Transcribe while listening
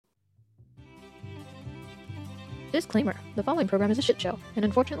Disclaimer. The following program is a shit show, and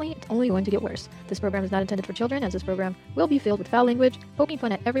unfortunately, it's only going to get worse. This program is not intended for children, as this program will be filled with foul language, poking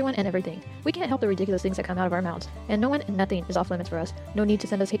fun at everyone and everything. We can't help the ridiculous things that come out of our mouths, and no one and nothing is off limits for us. No need to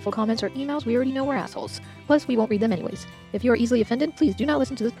send us hateful comments or emails, we already know we're assholes. Plus, we won't read them anyways. If you are easily offended, please do not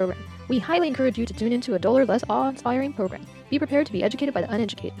listen to this program. We highly encourage you to tune into a duller, less awe-inspiring program. Be prepared to be educated by the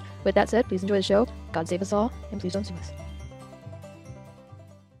uneducated. With that said, please enjoy the show, God save us all, and please don't sue us.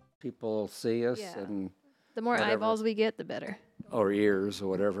 People see us and The more whatever. eyeballs we get, the better. Or ears or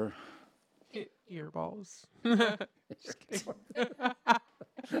whatever. Earballs.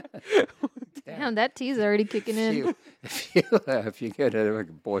 Damn, that tea's already kicking in. If you get a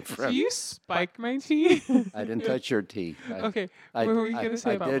boyfriend, Do you spike my tea? I didn't touch your tea. Okay, what were you gonna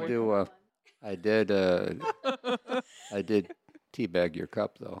say about boyfriend? I did teabag your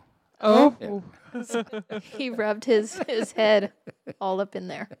cup though. Oh, He rubbed his head all up in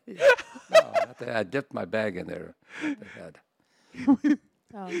there. I dipped my bag in there. The head.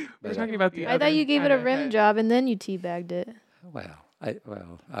 Oh. we're talking about the I thought you gave it a rim job and then you teabagged it. I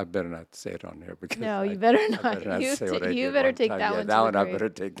better not say it on there because No, you better I not. better not You say what I you did better one take time. that Yeah, one. that to one the I grave. better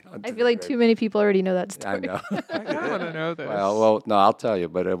take down. I feel like too many people already know that story. I know. I kind of want to know this. Well, no, I'll tell you,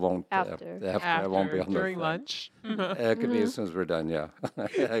 but it won't. After. I won't be on during the lunch. It could be as soon as we're done. Yeah,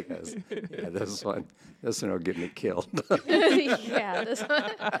 I guess. Yeah, this one will get me killed. Yeah, this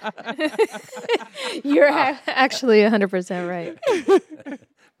one. You're actually 100% right.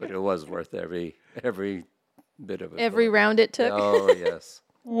 But it was worth every bit of it. Every round it took. Oh yes.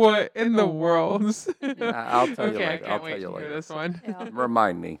 What in the world? I'll tell you Okay, I later. can't I'll wait tell you to hear later. this one. Yeah.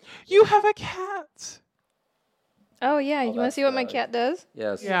 Remind me. You have a cat. Oh yeah, you want to that's see what my right. cat does?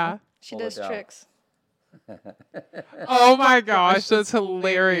 Yes. Yeah. She Pull it does down. tricks. Oh my gosh, that's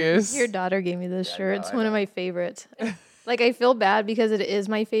hilarious. Your daughter gave me this shirt. It's I one of know. my favorites. Like I feel bad because it is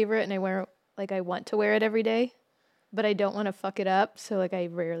my favorite, and I want to wear it every day, but I don't want to fuck it up, so like I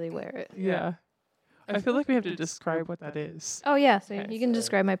rarely wear it. Yeah. I feel like we have to describe what that is. Oh yeah, so Okay. you can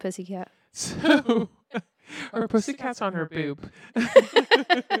describe my pussycat. So, her pussycat's on her boob.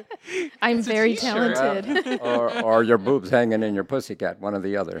 I'm It's a very t-shirt. talented. or your boobs hanging in your pussycat, one or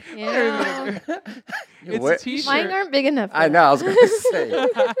the other. Yeah. It's wear- a t-shirt. Mine aren't big enough. For I that. know. I was going to say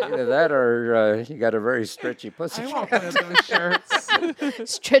either that or you got a very stretchy I pussycat. want one of those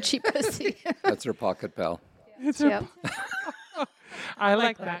shirts. Stretchy pussy. That's her pocket pal. It's Yep. I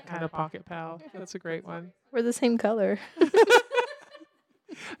like that kind of pocket pal. That's a great one. We're the same color.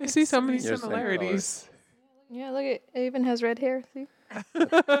 I see so many You're same color. similarities. Yeah, look, it even has red hair. See?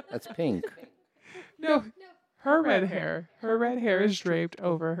 That's pink. No, her red hair. Her red hair is draped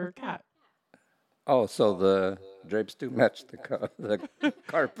over her cat. Oh, so the drapes do match the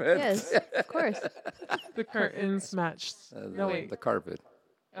carpet. Yes, of course. The curtains match. No, wait. The carpet.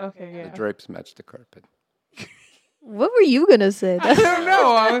 Okay, yeah. The drapes match the carpet. What were you gonna say? I don't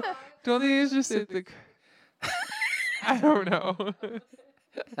know. Don't they just say the... I don't know.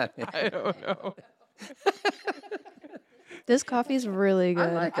 I don't know. This coffee's really good.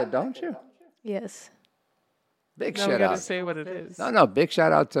 I like it, don't you? Yes. Big Now we shout gotta out. say what it is. No, big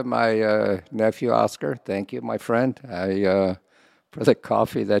shout out to my nephew Oscar. Thank you, my friend, for the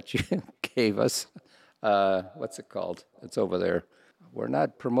coffee that you gave us. What's it called? It's over there. We're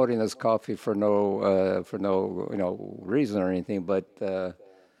not promoting this coffee for no reason or anything, but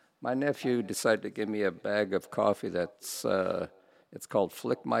my nephew decided to give me a bag of coffee that's it's called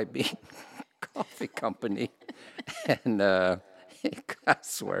Flick My Bean Coffee Company, and I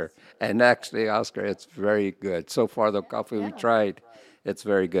swear, and actually, Oscar, it's very good. So far, the coffee we tried, it's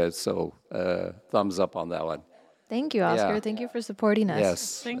very good. So thumbs up on that one. Thank you, Oscar. Yeah. Thank you for supporting us.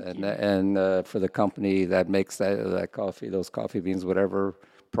 Yes, Thank you. and for the company that makes that coffee, those coffee beans, whatever.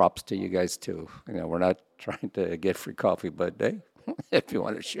 Props to you guys too. We're not trying to get free coffee, but hey, if you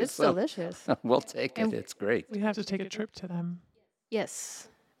want to shoot It's some, delicious. we'll take it. It's great We have to take a trip to them. Yes.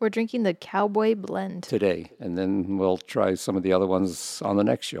 We're drinking the Cowboy Blend. today, and then we'll try some of the other ones on the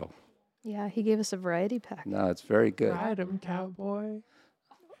next show. Yeah, he gave us a variety pack. No, it's very good. Ride 'em, cowboy.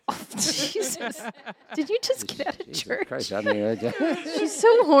 Jesus. Did you just get out of Jesus church? Christ, I mean, She's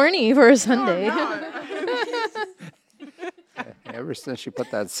so horny for a Sunday. ever since she put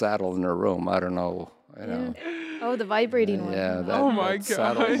that saddle in her room, I don't know. Oh, the vibrating one. Yeah, that, Oh my that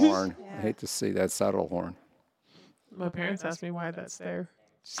saddle gosh. horn. I hate to see that saddle horn. My parents asked me why that's there.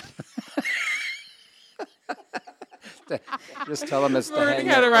 Just tell them it's the Learning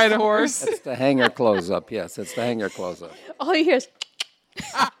hanger. how to ride a horse. It's the hanger close up. Yes, it's the hanger close up. All you hear is.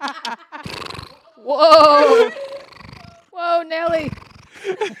 Whoa. Whoa, Nelly.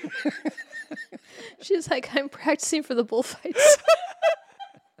 She's like, I'm practicing for the bullfights.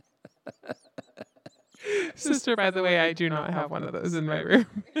 Sister, by the way, I do not have one of those in my room.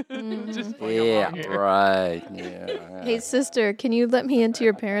 Just playing along Yeah, here. right. Yeah. Hey, sister, can you let me into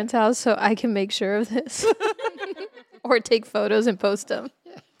your parents' house so I can make sure of this? Or take photos and post them.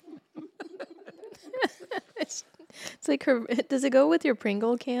 It's like her. Does it go with your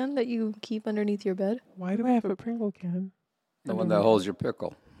Pringle can that you keep underneath your bed? Why do I have a Pringle can? The one that holds your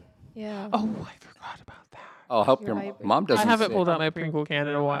pickle. Yeah. Oh, I forgot about that. Oh, help Your your hybrid. mom I doesn't haven't say- pulled out my Pringle can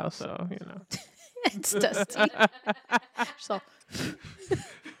in a while, so, you know. It's dusty. So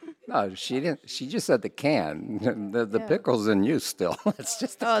No, she didn't. She just said the can. The Yeah. pickle's in use still. It's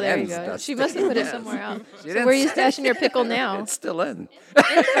just the there you can's go. dusty. She must have put it somewhere else. She So didn't where are you say- stashing your pickle now? It's still in.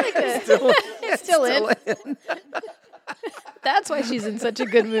 It's still in. in. That's why she's in such a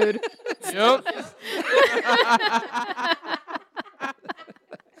good mood. Yep.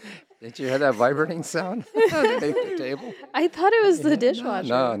 Did you hear that vibrating sound underneath the table? I thought it was the dishwasher.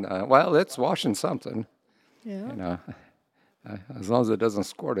 No. Well, it's washing something. Yeah. You know, as long as it doesn't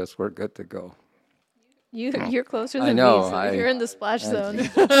squirt us, we're good to go. You're closer I than know, me, so I- you're in the splash zone.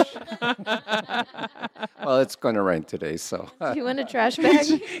 Well, it's going to rain today, so Do you want a trash bag?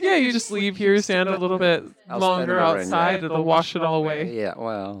 Yeah, you just leave here, stand a little bit I'll longer stand in the rain, outside. yeah. It'll wash it all away. yeah.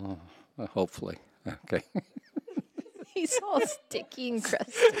 Well, hopefully. Okay. He's all sticky and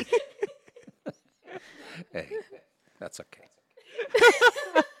crusty. Hey, that's okay.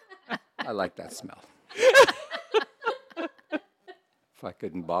 I like that smell. If I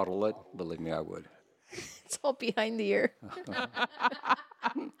couldn't bottle it, believe me, I would. It's all behind the ear.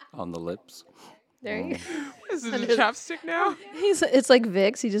 On the lips. There you go. Is it a chapstick now? It's like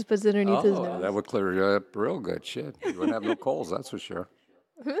Vicks. He just puts it underneath his Oh, nose. that would clear you up real good. Shit. You wouldn't have no colds, that's for sure.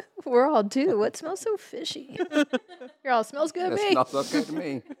 We're all do. What smells so fishy? You're all smells good, That me. smells okay to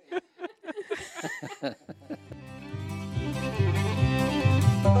me.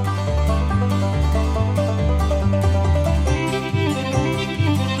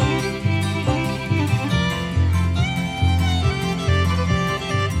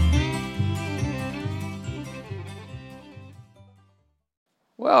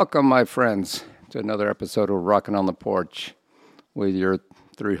 Welcome, my friends, to another episode of Rockin' on the Porch with your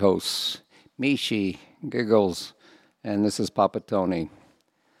three hosts, Mishi, Giggles, and this is Papa Tony.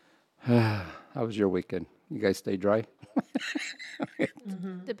 How was your weekend? You guys stay dry?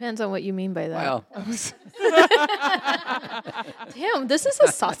 Depends on what you mean by that. Well, Damn, this is a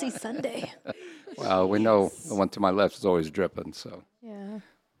saucy Sunday. well, we know the one to my left is always dripping, so. Yeah.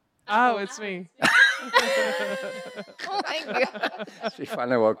 Oh, it's me. Oh my god. She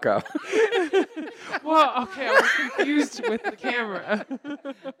finally woke up. Well, okay, I was confused with the camera.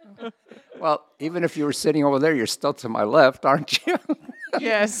 Well, even if you were sitting over there, you're still to my left, aren't you?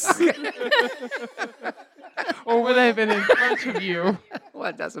 Yes. Or would I have been in front of you? Well,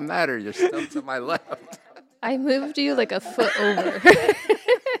 it doesn't matter. You're still to my left. I moved you like a foot over.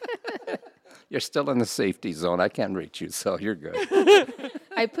 You're still in the safety zone. I can't reach you, so you're good.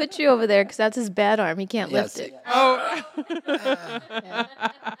 I put you over there because that's his bad arm. He can't lift Yes. it. Oh. Yeah.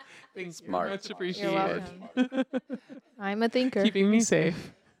 Thank Smart. you. Much You're appreciated. welcome. I'm a thinker. Keeping me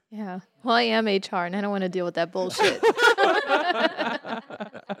safe. Yeah. Well, I am HR, and I don't want to deal with that bullshit.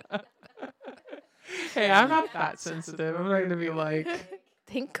 Hey, I'm not that sensitive. I'm not going to be like,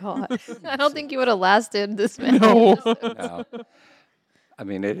 Thank God. I don't think you would have lasted this many. no. No. I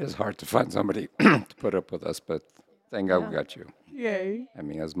mean, it is hard to find somebody to put up with us, but thank God we got you. Yay. I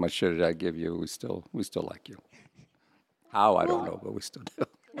mean, as much shit as I give you, we still like you. How, I don't know, but we still do.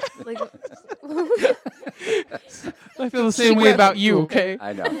 Like, I feel the same way about you, okay?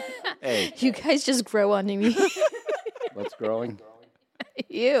 I know. Hey, you guys just grow on me. what's growing?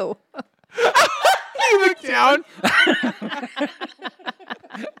 You. You look down.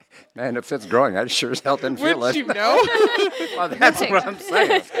 Man, if it's growing, I sure as hell didn't feel Wouldn't it. you know? Well, that's what I'm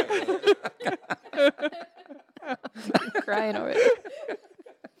saying. Crying already.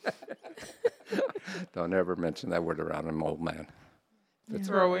 Don't ever mention that word around an old man.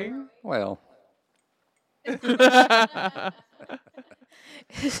 Throwing. Well,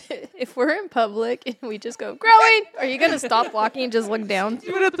 If we're in public and we just go, growing, are you going to stop walking and just look down?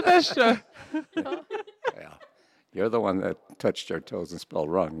 Do it at the best show. well, you're the one that touched your toes and spelled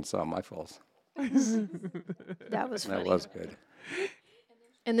wrong. It's not my fault. That was funny. That was good.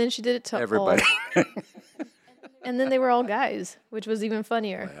 And then she did it to Everybody. all. And then they were all guys, which was even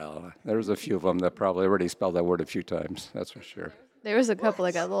funnier. Well, there was a few of them that probably already spelled that word a few times. That's for sure. There was a couple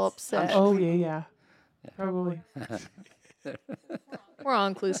that got a little upset. Oh, yeah. Probably. We're all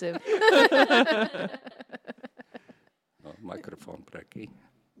inclusive. Oh, microphone por aquí.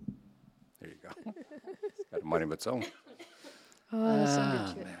 There you go. It's got a mind of its own. Oh, that's so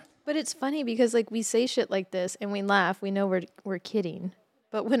good shit. But it's funny because like we say shit like this and we laugh. We know we're kidding.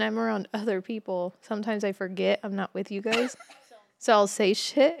 But when I'm around other people, sometimes I forget I'm not with you guys. So I'll say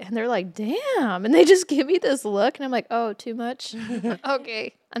shit and they're like, "Damn." And they just give me this look and I'm like, "Oh, too much."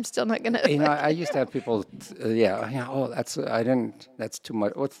 Okay. I'm still not going to I used to have people, oh, that's too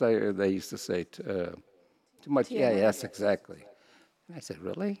much. What's they used to say? Too much. Yeah, yes, exactly. And I said,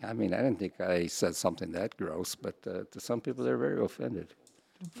 really? I mean, I didn't think I said something that gross, but to some people, they're very offended.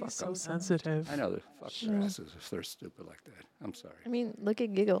 He's so sensitive. I know, fuck their asses if they're stupid like that. I'm sorry. I mean, look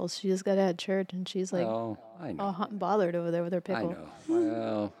at Giggles. She just got out of church and she's like Oh, I know. all hot and bothered over there with her I pickle.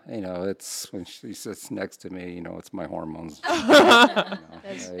 know. Well, it's when she sits next to me, it's my hormones.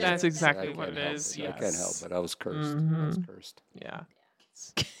 That's exactly what it help is. it. Yes. I can't help it. I was cursed. I was cursed. Yeah.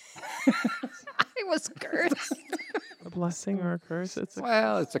 I was cursed. A blessing or a curse? It's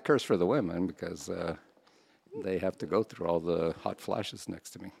It's a curse for the women because they have to go through all the hot flashes next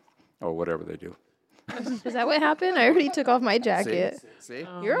to me or whatever they do. Is that what happened? I already took off my jacket. See?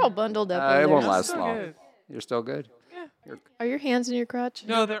 You're all bundled up. It over won't there. last so long. good. You're still good? Are your hands in your crotch?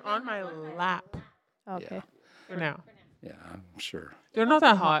 No, they're on my lap Okay. for now. Yeah, I'm sure. They're not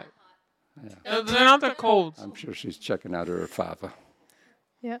that hot. They're not that cold. I'm sure she's checking out her fava.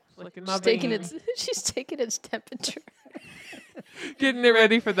 Yeah. Licking She's my taking vein. she's taking its temperature. Getting it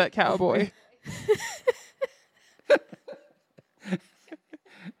ready for that cowboy.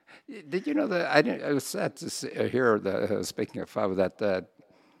 Did you know that I was sad to hear that speaking of fava that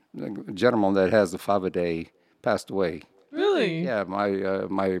gentleman that has the fava day passed away. Really? Yeah,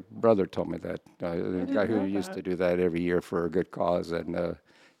 my brother told me that the guy who used to do that every year for a good cause, and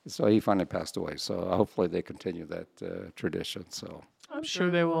so he finally passed away. So hopefully they continue that tradition. So I'm sure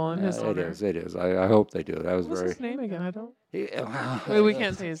they will in his it honor. is. It is. I hope they do. That was What's very. his name again? I don't. Well, Wait, we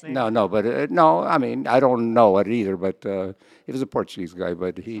can't say his name. No, but no. I mean, I don't know it either. But he was a Portuguese guy,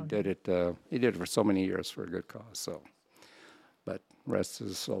 but he did it. He did it for so many years for a good cause. So, but rest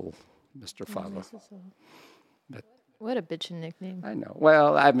his soul, Mr. Fava. But What a bitchin' nickname. I know.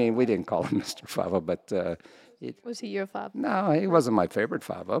 Well, I mean, we didn't call him Mr. Fava, but Was he your fob? no, he wasn't my favorite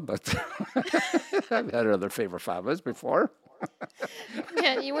Fava. But I've had other favorite Favas before.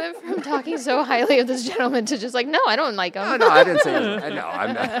 Man, you went from talking so highly of this gentleman to just like, no, I don't like him. No, I didn't say. I know.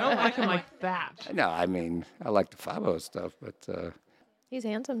 I'm I don't not. like him like that. No, I mean, I like the Fava stuff, but He's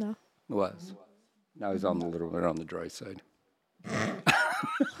handsome though. was. Now he's on the little bit on the dry side.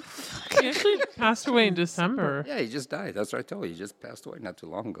 He actually passed away in December. Yeah, he just died. That's what I told you. He just passed away not too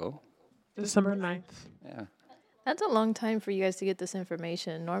long ago. December 9th. Yeah. That's a long time for you guys to get this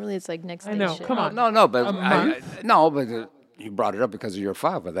information. Normally it's like next day I know. shit. Come on. No, but A month? you brought it up because of your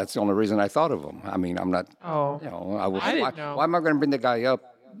Fava. That's the only reason I thought of him. I mean, I'm not. Oh. I didn't know. Why am I going to bring the guy up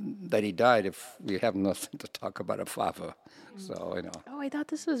that he died if we have nothing to talk about a Fava? So Oh, I thought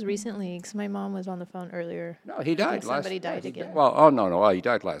this was recently because my mom was on the phone earlier. No, he died. Somebody died again. Well, no, he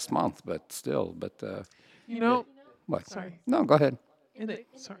died last month, but still, You know, what? sorry. No, go ahead.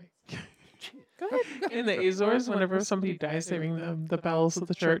 Sorry. Go ahead. In the Azores, whenever somebody dies, they ring the bells of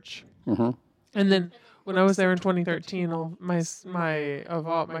the church. Mm-hmm. And then when I was there in 2013, my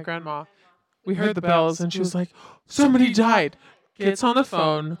grandma, we heard the bells, and she was like, "Somebody died." Gets on the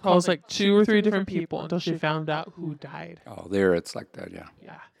phone, calls like 2 or 3 different people until she found out who died. Oh, there it's like that, yeah.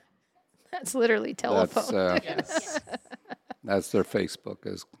 Yeah. That's literally telephone. Yes. That's their Facebook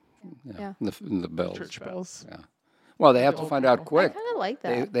is, Yeah. the bells. Church bells. Yeah. Well, they have to old find out people. I quick. kind of like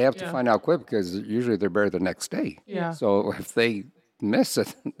that. They have to Yeah. find out quick because usually they're buried the next day. Yeah. So if they miss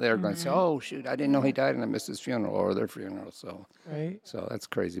it, they're going to say, "Oh shoot, I didn't know he died, and I missed his funeral or their funeral." So Right. that's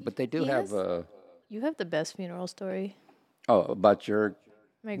crazy. But they do have. Yes. You have the best funeral story. About your.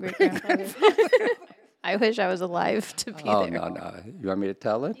 My great grandfather. I wish I was alive to be Oh there. no! You want me to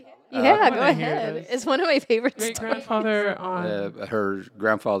tell it? Yeah, I go wanna hear ahead. this. It's one of my favorite Great stories. grandfather on Her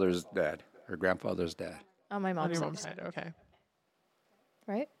grandfather's dad. Her grandfather's dad. On my on mom's your side, mom's side. Okay.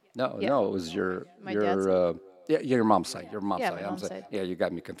 right? No, Yeah. no, it was your My dad's your mom's side. Your mom's Yeah, side. my I'm mom's sorry. side. Yeah, you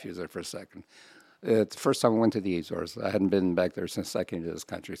got me confused there for a second. It's the first time I went to the Azores. I hadn't been back there since I came to this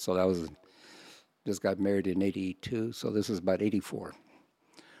country. So that was just got married in '82. So this is about '84.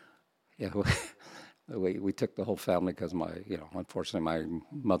 Yeah, we took the whole family because unfortunately my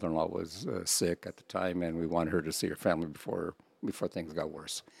mother-in-law was sick at the time, and we wanted her to see her family before things got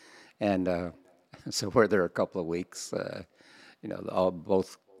worse. And so we're there a couple of weeks.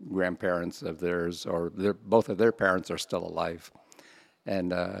 Both grandparents of theirs, or both of their parents, are still alive. And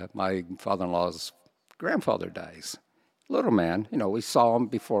my father-in-law's grandfather dies. Little man, we saw him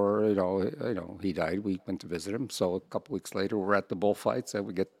before, he died. We went to visit him. So a couple weeks later, we're at the bullfights, and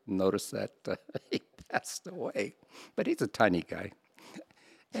we get notice that he passed away. But he's a tiny guy.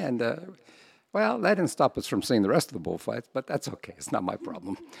 And, well, that didn't stop us from seeing the rest of the bullfights, but that's okay. It's not my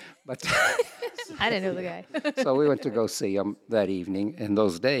problem. But I didn't know the guy. so we went to go see him that evening. In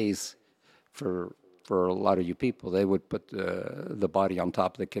those days, for a lot of you people, they would put the body on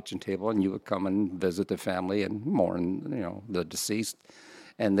top of the kitchen table, and you would come and visit the family and mourn, the deceased.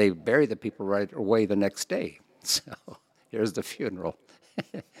 And they bury the people right away the next day. So here's the funeral.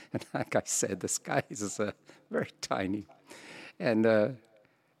 And like I said, this guy is very tiny. And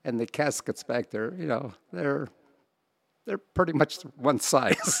the caskets back there, they're pretty much one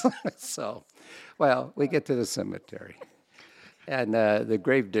size. So, well, we get to the cemetery. And the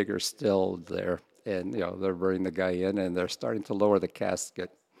grave digger's still there. And, they're burying the guy in, and they're starting to lower the casket.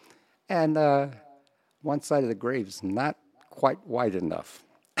 And one side of the grave's not quite wide enough.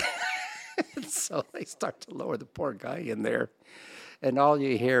 So they start to lower the poor guy in there. And all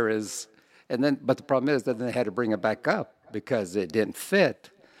you hear is, but the problem is that they had to bring it back up because it didn't fit.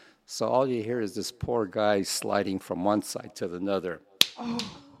 So all you hear is this poor guy sliding from one side to the other.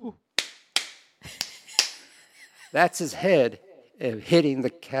 Oh. That's his head hitting the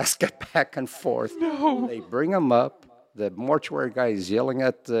casket back and forth. No. They bring him up. The mortuary guy is yelling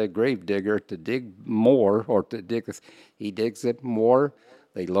at the grave digger to dig more, or to dig. He digs it more.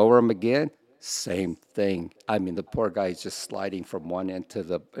 They lower him again. Same thing. I mean, the poor guy is just sliding from one end to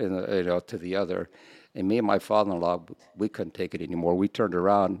the other. And me and my father-in-law, we couldn't take it anymore. We turned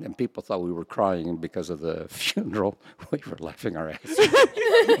around, and people thought we were crying because of the funeral. We were laughing our asses.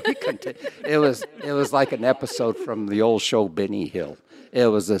 We couldn't it was like an episode from the old show Benny Hill. It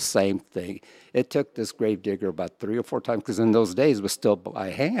was the same thing. It took this grave digger about 3 or 4 times, because in those days it was still by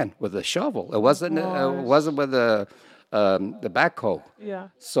hand with a shovel. It wasn't with the backhoe. Yeah.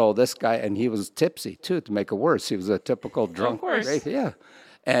 So this guy, and he was tipsy too, to make it worse. He was a typical drunk. Of course. Yeah.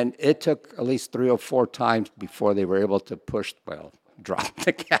 And it took at least 3 or 4 times before they were able to drop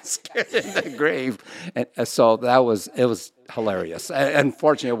the casket in the grave. And so it was hilarious.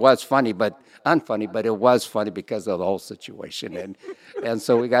 Unfortunately, it was funny, but unfunny, but it was funny because of the whole situation. And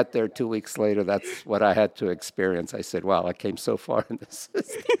so we got there 2 weeks later. That's what I had to experience. I said, wow, I came so far in this.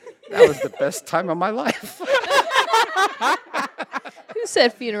 That was the best time of my life. Who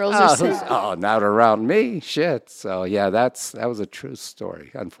said funerals are sad? Not around me. Shit. So, yeah, that was a true story,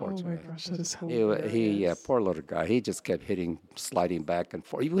 unfortunately. Oh, my gosh, that is hilarious. He poor little guy. He just kept sliding back and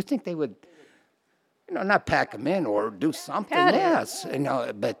forth. You would think they would, not pack him in or do something. Yes.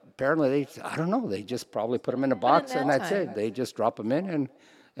 But apparently I don't know. They just probably put him in a box, and that's it. They just drop him in,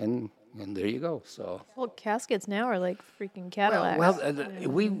 and there you go. So. Well, caskets now are like freaking Cadillacs. Well,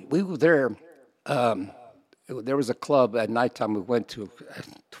 we were there. There was a club at nighttime we went to,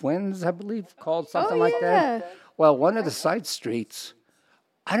 Twins, I believe, called something like that. Well, one of the side streets,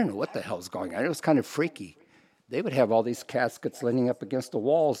 I don't know what the hell's going on. It was kind of freaky. They would have all these caskets leaning up against the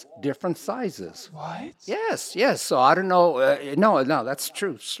walls, different sizes. What? Yes. So I don't know. No, that's a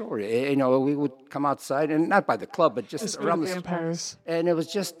true story. We would come outside, and not by the club, but just around the vampires. And it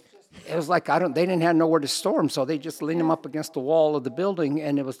was like, they didn't have nowhere to store them, so they just leaned them up against the wall of the building,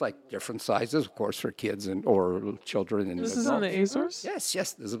 and it was like different sizes, of course, for kids or children and This adults. is on the Azores? Yes.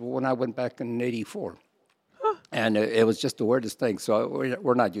 This is when I went back in '84. Huh. And it was just the weirdest thing. So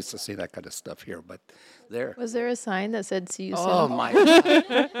we're not used to seeing that kind of stuff here, but there. Was there a sign that said "See you soon"? Oh, my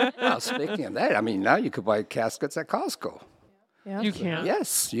God. Well, speaking of that, now you could buy caskets at Costco. Yeah. You can?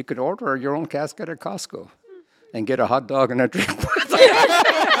 Yes, you could order your own casket at Costco and get a hot dog and a drink with it.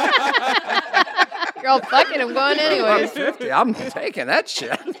 You're all fucking. I'm going anyways. $1.50. I'm taking that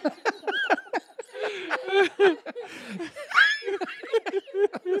shit.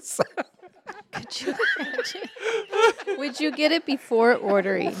 Could you imagine? Would you get it before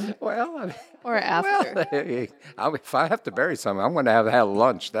ordering Well, or after? If I have to bury something, I'm going to have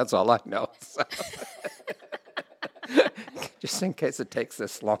lunch. That's all I know. So. Just in case it takes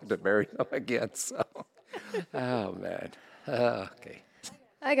this long to bury them again. So, oh man. Okay.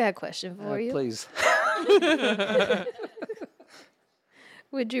 I got a question for you. Please.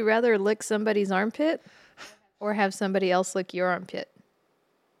 Would you rather lick somebody's armpit or have somebody else lick your armpit?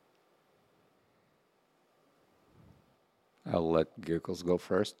 I'll let Giggles go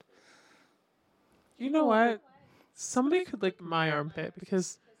first. You know what? Somebody could lick my armpit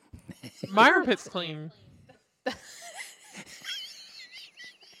because my armpit's clean.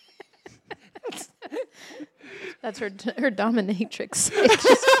 That's her dominatrix.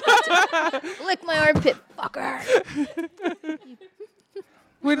 Lick my armpit, fucker.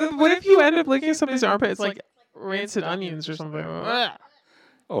 What if you end up licking somebody's armpit? It's like rancid onions or something.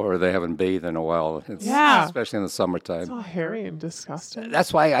 or they haven't bathed in a while. Yeah. Especially in the summertime. It's all hairy and disgusting.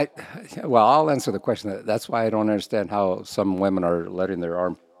 That's why I'll answer the question. That's why I don't understand how some women are letting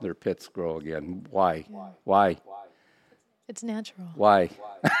their pits grow again. Why? Yeah. Why? It's natural. Why?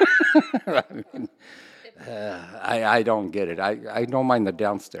 I mean, I don't get it. I don't mind the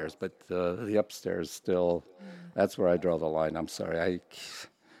downstairs, but the upstairs still, that's where I draw the line. I'm sorry.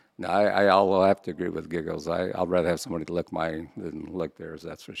 I'll have to agree with Giggles. I'll rather have somebody lick mine than lick theirs,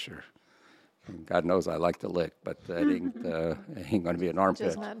 that's for sure. And God knows I like to lick, but that ain't going to be an armpit.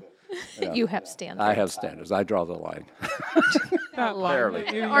 Just not. You have standards. I have standards. I draw the line. That line.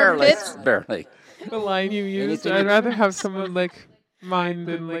 Barely. Armpits? Barely. The line you used. Anything I'd rather have someone lick mine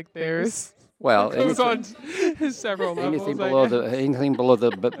than lick theirs. Well, It goes on several levels. anything below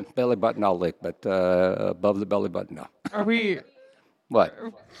the belly button, I'll lick, but above the belly button, no. Are we? What?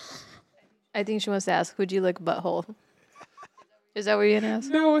 I think she wants to ask, would you lick butthole? Is that what you're going to ask?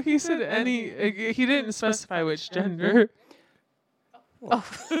 No, he said any. He didn't specify which gender. Oh,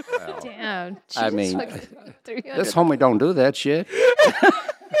 damn. I mean, Jesus, fucking 300. This homie don't do that shit.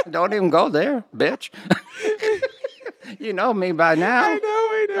 Don't even go there, bitch. You know me by now. I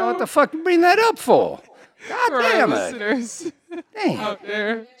know. What the fuck you bring that up for? God For our damn it. listeners Damn. out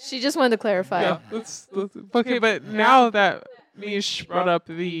there. She just wanted to clarify. Yeah, let's okay, but now that Mish brought up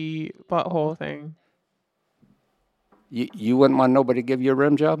the butthole thing. You wouldn't want nobody to give you a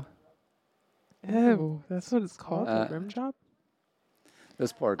rim job? Ew, that's what it's called, a rim job?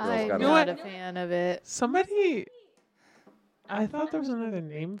 This poor girl's I'm got not a... a fan of it. Somebody, I thought there was another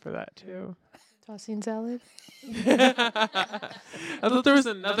name for that too. Tossing salad? I thought there was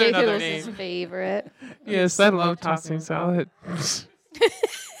another Giggles' name. favorite. Yes, I love tossing salad. It's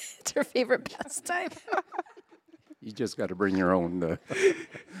her favorite pastime. You just got to bring your own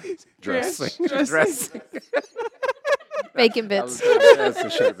dressing. Dressing. Bacon bits.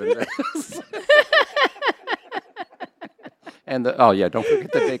 That should have been this. And don't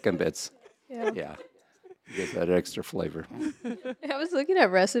forget the bacon bits. Yeah. Yeah. Gives that extra flavor. I was looking at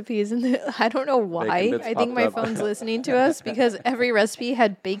recipes and I don't know why. Bacon bits I think my popped up. phone's listening to us because every recipe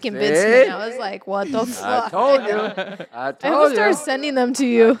had bacon bits in it. And I was like, what the I fuck? told you. I I told will you. start sending them to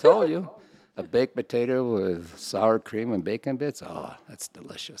you. I told you. A baked potato with sour cream and bacon bits. Oh, that's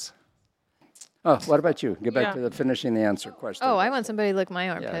delicious. Oh, what about you? Get back Yeah. to finishing the answer question. Oh, I want somebody to lick my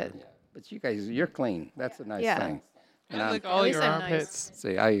yeah. armpit. But you guys, you're clean. That's a nice Yeah. thing. And I lick I'm- all least your I'm nice. armpits.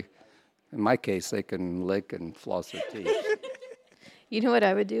 See, in my case, they can lick and floss their teeth. You know what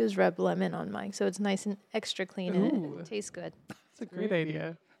I would do is rub lemon on mine so it's nice and extra clean and Ooh. it tastes good. That's a great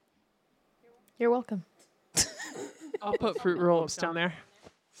idea. You're welcome. I'll put fruit roll-ups down there.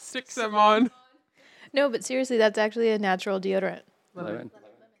 Stick them on. No, but seriously, that's actually a natural deodorant. Lemon.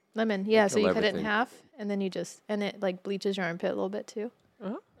 Lemon, yeah. So kill you cut it in everything. half, and then and it like bleaches your armpit a little bit too.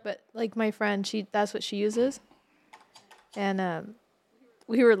 Uh-huh. But like my friend, that's what she uses, and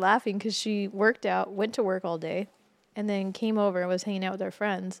we were laughing because she worked out, went to work all day, and then came over and was hanging out with our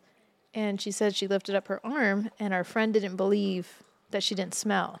friends, and she said she lifted up her arm, and our friend didn't believe that she didn't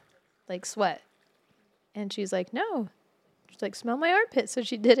smell, like sweat, and she's like, no. She's like, smell my armpit. So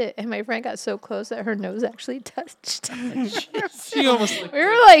she did it, and my friend got so close that her nose actually touched. She almost licked We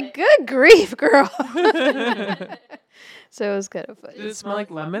were like, good grief, girl. So it was kind of funny. Did it smell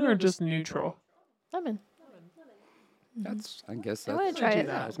like lemon or just neutral? Lemon. I guess I want that's. to try it.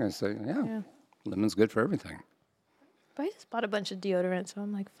 I was going to say, Yeah. lemon's good for everything. But I just bought a bunch of deodorant, so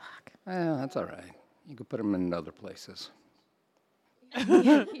I'm like, fuck. Yeah, that's all right. You could put them in other places. You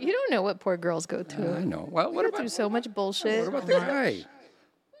don't know what poor girls go through. I know. Well, What through so much bullshit. what about the guy?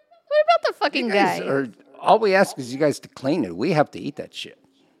 What about the fucking You guy? guys all we ask is you guys to clean it. We have to eat that shit.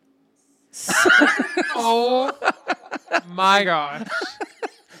 Oh my gosh.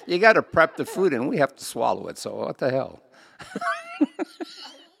 You got to prep the food, and we have to swallow it. So what the hell?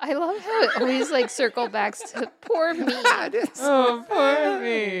 I love how it always like circle backs to poor me. Oh, poor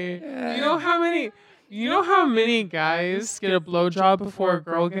me. You know how many guys get a blowjob before a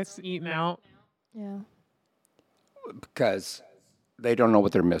girl gets eaten out? Yeah. Because they don't know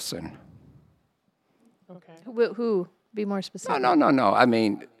what they're missing. Okay. Who? Be more specific. No. I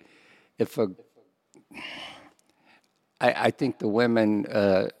mean, I think the women.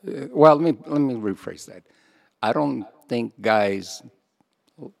 Well, let me rephrase that. I don't think guys.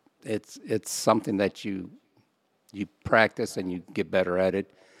 It's something that you practice and you get better at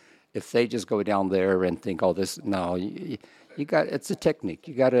it. If they just go down there and think, oh, this no, you got it's a technique.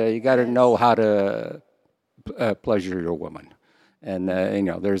 You gotta know how to pleasure your woman, and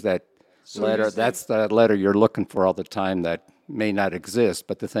there's that letter. That's the letter you're looking for all the time that may not exist.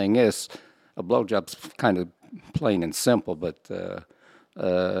 But the thing is, a blowjob's kind of plain and simple. But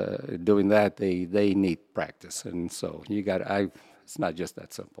doing that, they need practice, and so it's not just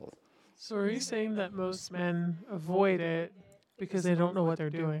that simple. So are you saying that most men avoid it because they don't know what they're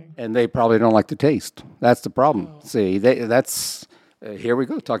doing? And they probably don't like the taste. That's the problem. Oh. See, that's here we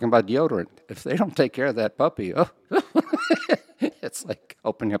go talking about deodorant. If they don't take care of that puppy, it's like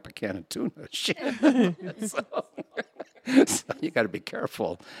opening up a can of tuna. Shit. so, so you got to be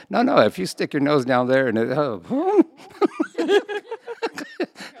careful. No. If you stick your nose down there and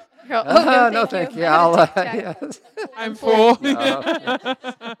no, thank you. Yes. I'm full.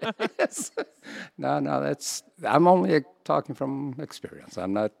 Yes. No, I'm only talking from experience.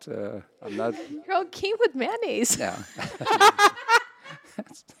 I'm not. You're all keen with mayonnaise. Yeah.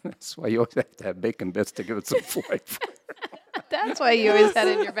 That's why you always have to have bacon bits to give it some flavor. That's why you always had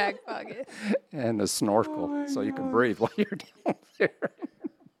it in your back pocket. And a snorkel so you can breathe while you're down there.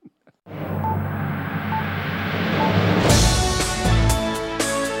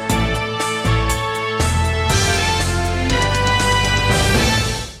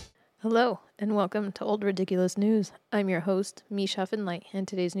 Hello, and welcome to Old Ridiculous News. I'm your host, Misha Finlight, and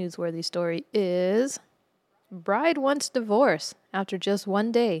today's newsworthy story is Bride wants divorce after just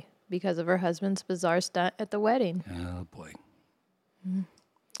one day because of her husband's bizarre stunt at the wedding. Oh, boy.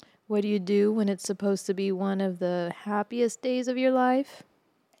 What do you do when it's supposed to be one of the happiest days of your life?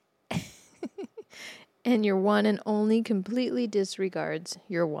 And your one and only completely disregards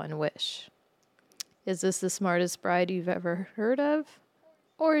your one wish. Is this the smartest bride you've ever heard of?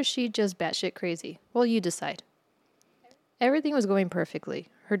 Or is she just batshit crazy? Well, you decide. Everything was going perfectly.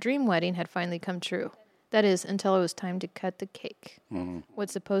 Her dream wedding had finally come true. That is, until it was time to cut the cake.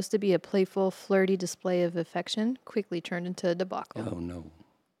 What's supposed to be a playful, flirty display of affection quickly turned into a debacle. Oh, no.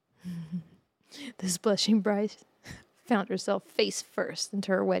 This blushing bride found herself face first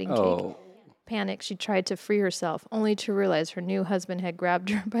into her wedding cake. Oh, Panicked, she tried to free herself, only to realize her new husband had grabbed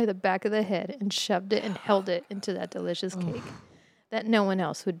her by the back of the head and shoved it and held it into that delicious cake that no one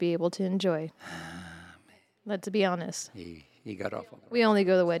else would be able to enjoy. Let's be honest. he got off on the We only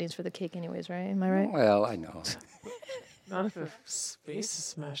go to weddings for the cake anyways, right? Am I right? Well, I know. Not if his face is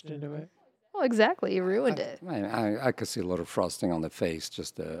smashed into it. Well, exactly. You ruined it. I could see a little frosting on the face,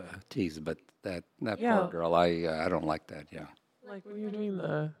 just a tease, but that Yeah. poor girl, I don't like that, yeah. Like when you're doing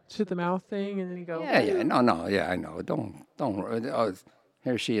the to the mouth thing and then you go, Yeah, no, yeah, I know. Don't.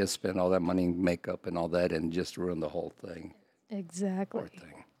 Here she has spent all that money, makeup, and all that, and just ruined the whole thing. Exactly. Poor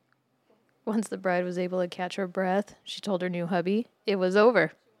thing. Once the bride was able to catch her breath, she told her new hubby it was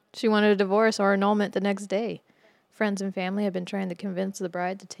over. She wanted a divorce or annulment the next day. Friends and family had been trying to convince the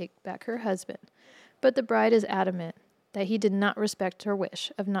bride to take back her husband. But the bride is adamant that he did not respect her wish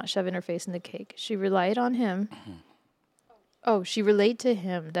of not shoving her face in the cake. She relied on him. She relayed to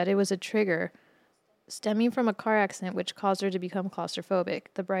him that it was a trigger stemming from a car accident which caused her to become claustrophobic.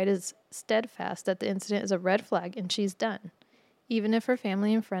 The bride is steadfast that the incident is a red flag and she's done, even if her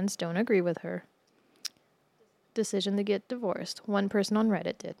family and friends don't agree with her decision to get divorced. One person on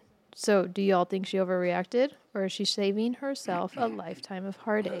Reddit did. So, do y'all think she overreacted, or is she saving herself a lifetime of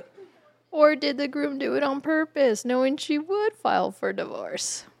heartache? Or did the groom do it on purpose, knowing she would file for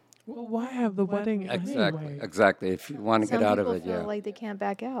divorce? well, why have the wedding anyway? Exactly. If you want to Some get out of people it, feel yeah. like they can't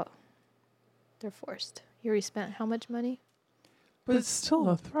back out. They're forced. You already spent how much money? But it's still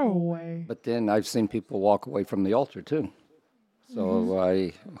a throwaway. But then I've seen people walk away from the altar too. So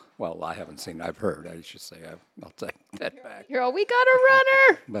Mm-hmm. I haven't seen. I've heard. I should say. I'll take that back. You're all, we got a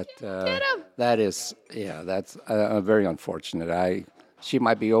runner! But Get 'em! that's very unfortunate. She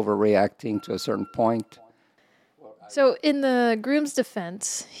might be overreacting to a certain point. So, in the groom's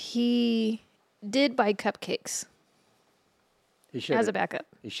defense, he did buy cupcakes as a backup.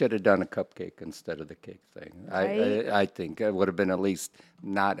 He should have done a cupcake instead of the cake thing. Right? I think it would have been at least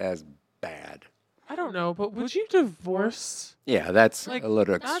not as bad. I don't know, but would you divorce? Yeah, that's Like, a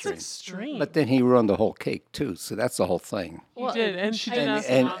little that's extreme. extreme. But then he ruined the whole cake too, so that's the whole thing. He Well, did, and she did ask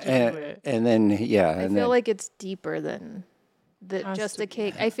him And not to do it. and then yeah, I and feel then like it's deeper than Has just to a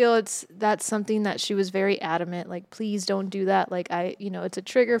cake. I feel that's something that she was very adamant, like, please don't do that. Like, it's a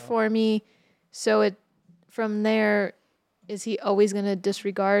trigger for me. So from there, is he always going to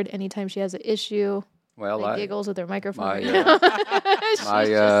disregard anytime she has an issue? well, Like giggles with her microphone. my, right now. She's my,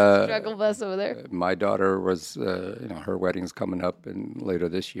 just struggle bus over there. my daughter was her wedding's coming up later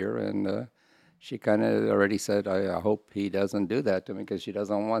this year, and she kind of already said, I hope he doesn't do that to me because she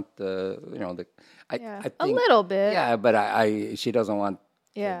doesn't want I think, a little bit. Yeah, but she doesn't want.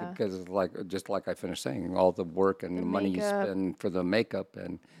 Yeah. Because just like I finished saying, all the work and the money you makeup. spend for the makeup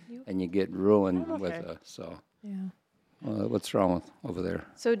and you get ruined with okay. so. Yeah. What's wrong with over there?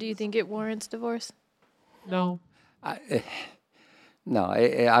 So do you think it warrants divorce? No. No,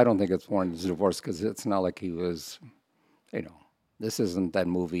 I don't think it's warranted as a divorce because it's not like he was, this isn't that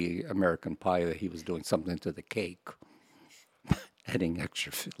movie American Pie that he was doing something to the cake, adding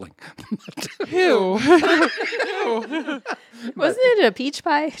extra filling. Ew. Wasn't it a peach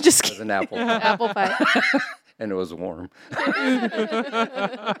pie? Just It was kidding. an apple pie, Apple pie. and it was warm.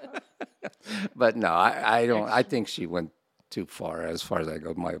 But no, I don't. I think she went too far as I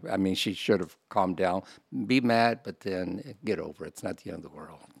go. I mean, she should have calmed down, be mad, but then get over it. It's not the end of the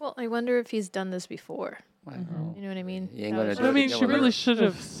world. Well, I wonder if he's done this before. You know what I mean? You ain't That gonna was do I it mean, again she with really her. should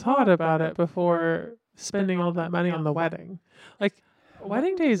have thought about it before spending all that money on the wedding. Like,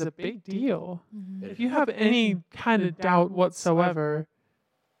 wedding day is a big deal. If you have any kind of doubt whatsoever,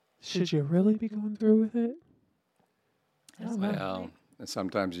 should you really be going through with it? I don't know. Well, and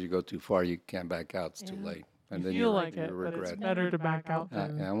sometimes you go too far, you can't back out. It's too late, and then You feel you like it, but regret. it's better to back out Yeah,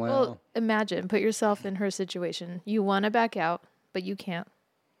 than. yeah, Well, imagine, put yourself in her situation. You want to back out, but you can't.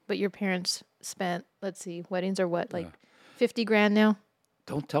 But your parents spent, let's see, weddings are what, like 50 grand now?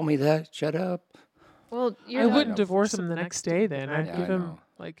 don't tell me that. Shut up. Well, you're I not- wouldn't divorce him the next day then. I'd Yeah, give I him know.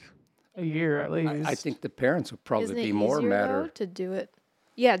 like a year at least. I think the parents would probably Isn't be it more easier, matter. though, to do it?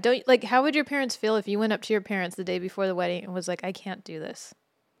 Yeah, don't like. How would your parents feel if you went up to your parents the day before the wedding and was like, "I can't do this"?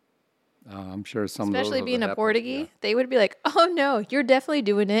 I'm sure some of Especially those being a happened, Portuguese, they would be like, "Oh no, you're definitely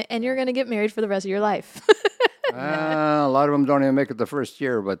doing it, and you're gonna get married for the rest of your life." Yeah. A lot of them don't even make it the first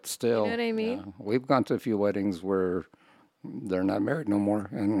year, but still. what I mean? yeah. We've gone to a few weddings where they're not married no more,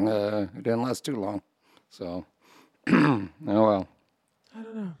 and it didn't last too long. So, oh well. I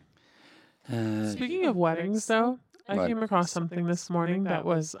don't know. Speaking of weddings, though, I What? came across something this morning that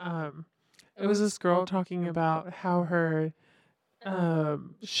was, it was this girl talking about how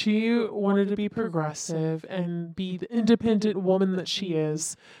she wanted to be progressive and be the independent woman that she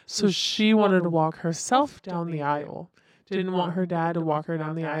is. So she wanted to walk herself down the aisle. Didn't want her dad to walk her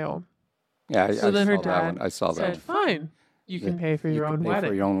down the aisle. Yeah, I So then saw her that dad one. I saw that said, one. "Fine, you can pay for your You own can pay wedding."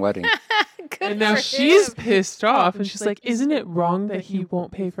 for your own wedding. Good And now for she's him. pissed off, and she's like, "Isn't it wrong that he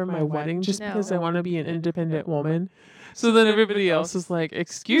won't pay for my wedding just because I No. want to be an independent woman?" So then everybody else is like,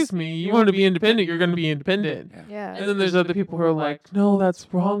 "Excuse me, you want to be independent, you're going to be independent." Yeah. And then there's other people who are like, "No, that's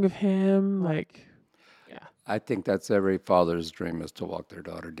wrong of him." Like, I think that's every father's dream is to walk their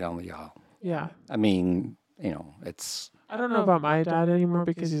daughter down the aisle. yeah. I mean, it's I don't know about my dad anymore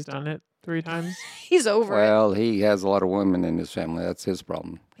because he's done it 3 times. He's over it. well, he has a lot of women in his family. That's his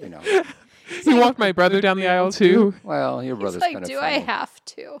problem. He walked my brother down the aisle too. Well, your He's brother's like, kind of "Do I have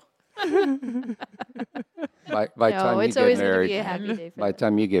to?" By No, time you it's get always gonna married, be a happy day for by the them.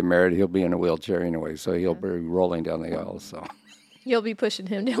 time you get married, he'll be in a wheelchair anyway, so he'll be rolling down the aisle. So You'll be pushing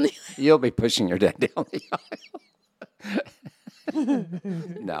him down the. you'll be pushing your dad down the aisle.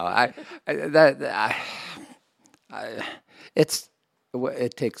 No,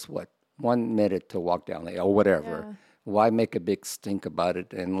 it takes what 1 minute to walk down the aisle, whatever. Yeah. Why make a big stink about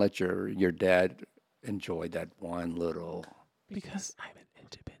it and let your dad enjoy that one little? Because I'm an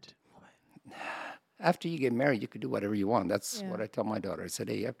independent woman. After you get married, you could do whatever you want. That's Yeah. what I tell my daughter. I said,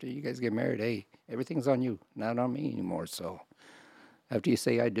 hey, after you guys get married, hey, everything's on you, not on me anymore. So after you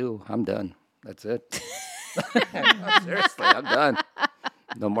say I do, I'm done. That's it. No, seriously, I'm done.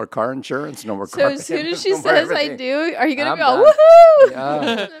 No more car insurance, no more So car as soon as payments, she no more says "I everything. do," are you gonna I'm be all done. woohoo? Yeah.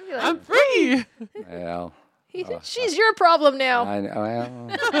 I'd be like, I'm free. Well, She's your problem now. I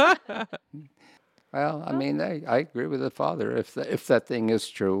know. Well, I mean, I agree with the father. If that thing is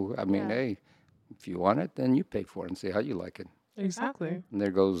true, I mean, Yeah. hey, if you want it, then you pay for it and see how you like it. Exactly. And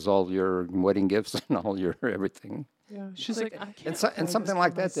there goes all your wedding gifts and all your everything. Yeah. She's like, I can't. And afford something this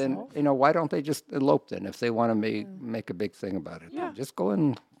like for that, then, myself." why don't they just elope then if they want to make a big thing about it? Yeah. Just go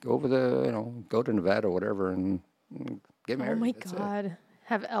over go to Nevada or whatever and get married. Oh my That's it. God!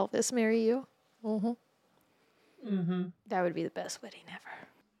 Have Elvis marry you? Mm-hmm. That would be the best wedding ever.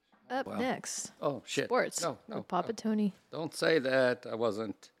 Up next, Oh, shit. sports. No, with Papa Tony. Don't say that. I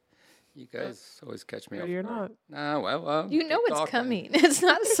wasn't. You guys always catch me off Ready or guard. not? Nah, well, You know keep it's talking. coming. It's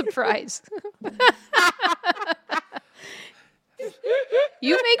not a surprise.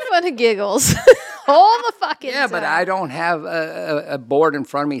 You make fun of giggles all the fucking Yeah, time. but I don't have a board in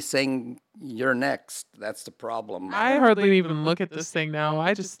front of me saying you're next. That's the problem. I hardly even look at this thing now.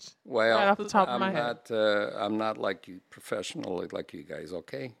 I just Well, right off the top of my head. I'm not like you professional like you guys.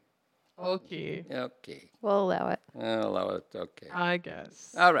 Okay. Okay, Okay. We'll allow it. I'll allow it. Okay. I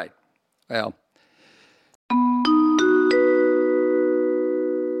guess. All right. Well.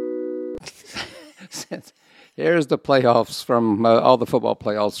 Here's the playoffs from all the football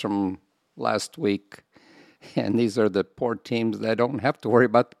playoffs from last week. And these are the poor teams that don't have to worry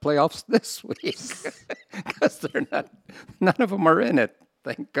about the playoffs this week because none of them are in it.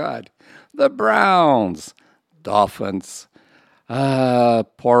 Thank God. The Browns, Dolphins,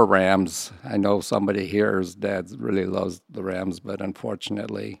 poor Rams. I know somebody here's dad really loves the Rams, but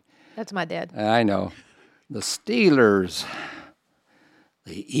unfortunately, That's my dad. I know. The Steelers,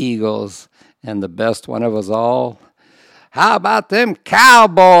 the Eagles, and the best one of us all. How about them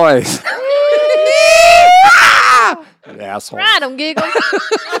Cowboys? Asshole. Ride 'em, Giggles.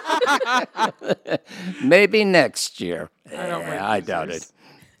 Maybe next year. I doubt it.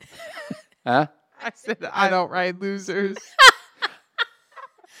 Huh? I said I don't ride losers.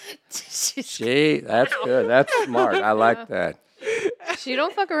 Gee, that's good. That's smart. I like that. She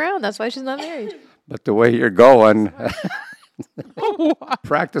don't fuck around. That's why she's not married. But the way you're going,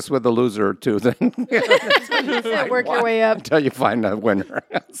 practice with a loser or two, then Work your way up. until you find a winner.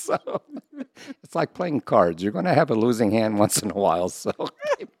 So it's like playing cards. You're going to have a losing hand once in a while. So,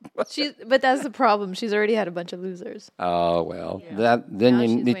 But that's the problem. She's already had a bunch of losers. oh well, Now then you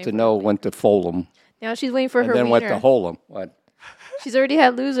she's need waiting to for know the when to fold them, Now she's waiting for and her then when to wiener. hold them. What? She's already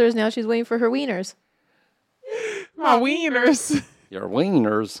had losers. Now she's waiting for her wieners. My wieners. Your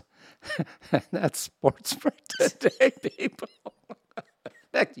wieners. That's sports for today, people.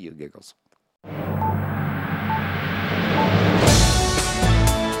 Back to you, Giggles.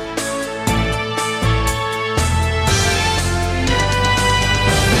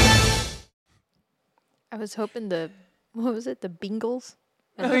 I was hoping what was it? The Bengals?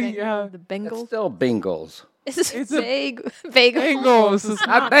 Oh, yeah. The It's Bengals? still Bengals. It's It's a- Bagels. Bengals. It's Not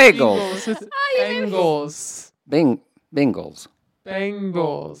not bagels. It's Bengals. Bengals.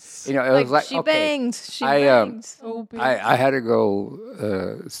 Bengals. You know, it Like, was like she okay. bangs. She I, bangs. So big. I had to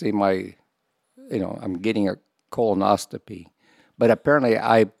go see my, I'm getting a colonoscopy, but apparently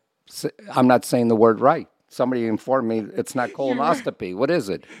I'm not saying the word right. Somebody informed me it's not colonoscopy. What is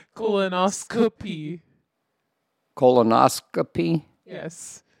it? Colonoscopy. Colonoscopy?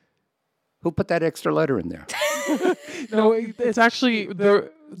 Yes. Who put that extra letter in there? No, it's actually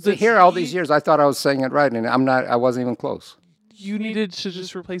the Here, all these years, I thought I was saying it right, and I'm not. I wasn't even close. You needed to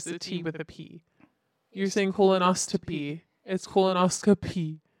just replace the T with a P. You're saying colonoscopy. It's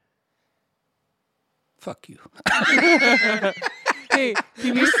colonoscopy. Fuck you. Hey,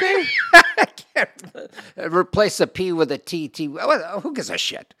 can you say? Replace a P with a T. Who gives a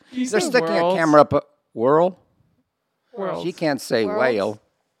shit? You They're say sticking world. a camera up. Whirl? World. She can't say World? whale.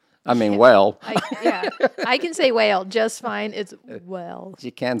 I mean, well. I can say whale just fine. It's well. She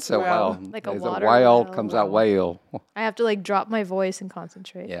can't say Well. well. Like a There's water whale well, comes out whale. I have to like drop my voice and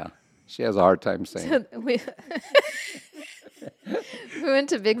concentrate. Yeah. She has a hard time saying it. we went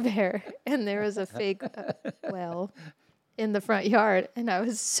to Big Bear and there was a fake well in the front yard and I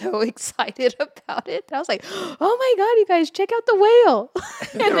was so excited about it. I was like, "Oh my god, you guys check out the whale!"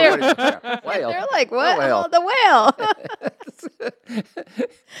 and Whale. they're like, "What? whale. Oh, the whale!"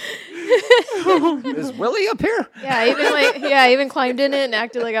 Is Willie up here? I even climbed in it and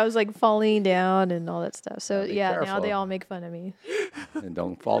acted like I was like falling down and all that stuff. So Be now careful. they all make fun of me. And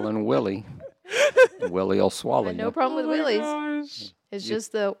don't fall in Willie. Willie will swallow you. No problem with Oh my willies. gosh. It's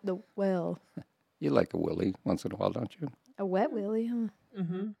just the well, You like a Willie once in a while, don't you? a wet willy, huh?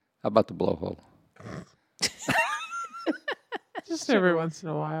 How about the blowhole? Just every once in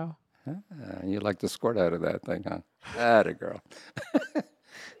a while. You like to squirt out of that thing, huh? Atta girl.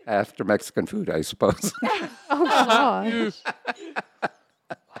 After Mexican food, I suppose. Oh gosh.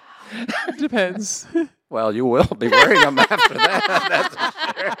 Depends. Well, you will be wearing them after that. That's for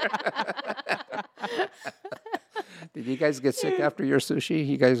sure. Did you guys get sick after your sushi?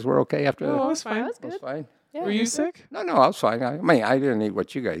 You guys were okay after Oh, I that? was fine. That's It was good. fine. Yeah, Were you sick? No, I was fine. I mean, I didn't eat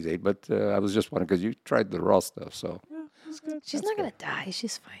what you guys ate, but I was just wondering because you tried the raw stuff. So Yeah, it was good. She's not gonna die.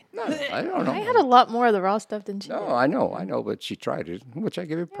 She's fine. no, I don't know. I had a lot more of the raw stuff than she No, did. I know, but she tried it, which I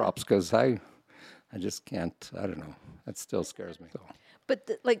give you props because I just can't. I don't know. That still scares me. So. But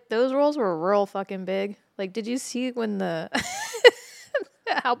like those rolls were real fucking big. Like, did you see when the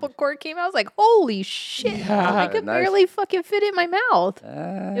apple core came out? I was like, holy shit! Yeah. I could Nice. barely fucking fit it in my mouth.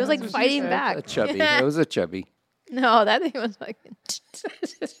 It was like what she fighting said. back. A chubby. It was a chubby. No, that thing was like,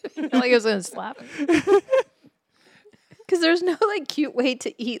 like it was gonna slap. Because there's no like cute way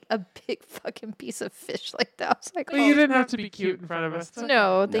to eat a big fucking piece of fish like that. I was like, But you didn't have to be cute in front of us.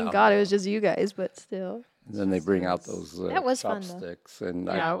 no, thank No. God it was just you guys. But still, And then they bring out those That was fun, though. chopsticks, and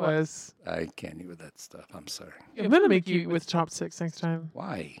Yeah, it was. I can't eat with that stuff. I'm sorry. I'm gonna make you eat with chopsticks next time.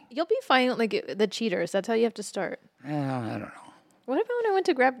 Why? you'll be fine. Like the cheaters. That's how you have to start. I don't know. What about when I went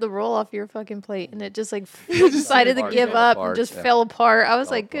to grab the roll off your fucking plate and it just like decided to give fell up apart, and just yeah. fell apart? I was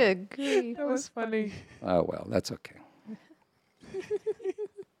Fell like, apart. good grief. That was funny. Oh, well, that's okay.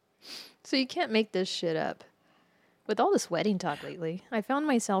 So you can't make this shit up. With all this wedding talk lately, I found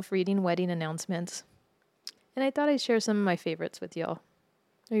myself reading wedding announcements. And I thought I'd share some of my favorites with y'all.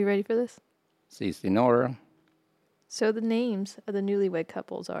 Are you ready for this? Si, Senora. So the names of the newlywed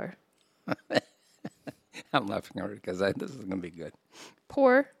couples are I'm laughing already because this is going to be good.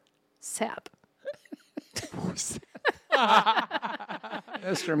 Poor Sap. Mr.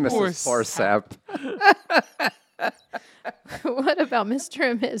 and Mrs. Forsap. What about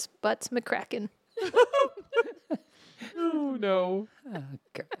Mr. and Miss Butts McCracken? Oh, no.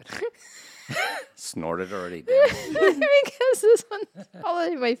 God. Snorted already. Damn. Because this one's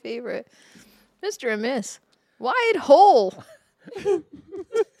probably my favorite. Mr. and Miss Wide Hole.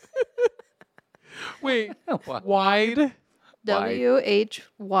 Wait, What? wide? WHYDE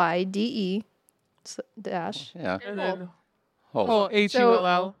dash. Yeah. And then Hole.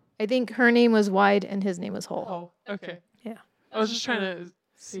 Hull. I think her name was Wide and his name was Hole. Oh, okay. Yeah. I was just trying to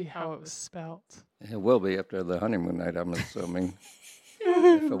see how it was spelled. It will be after the honeymoon night, I'm assuming.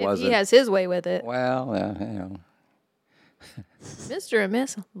 If it If wasn't. he has his way with it. Well, you know. Mr. and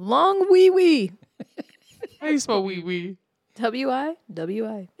Miss Long Wee Wee. How do you spell wee wee? WI.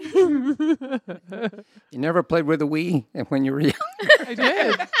 You never played with a Wii when you were young? I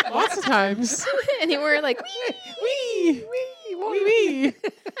did. Lots of times. And you were like, Wee! Wee wee!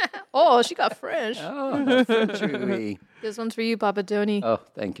 oh, she got French. Oh, French Wii. This one's for you, Papa Tony. Oh,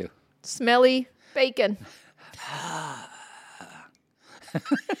 thank you. Smelly bacon. I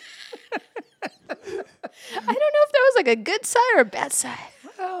don't know if that was like a good sigh or a bad sigh.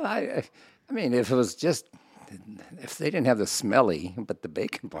 Well, I mean, if they didn't have the smelly, but the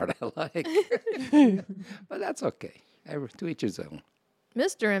bacon part I like. But that's okay. To each his own.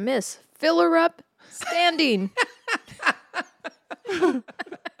 Mr. and Miss Filler Up Standing.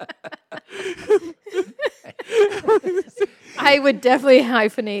 I would definitely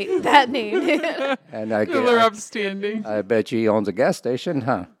hyphenate that name. And I Filler guess, upstanding. I bet he owns a gas station,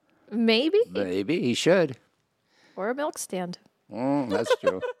 huh? Maybe. Maybe he should. Or a milk stand. That's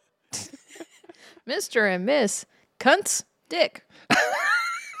true. Mr. and Miss Cunts Dick.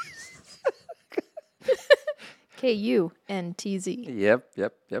 KUNTZ.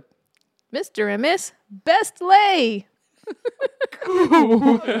 Yep. Mr. and Miss Best Lay.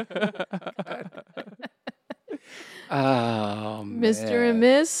 Oh, man. Mr. and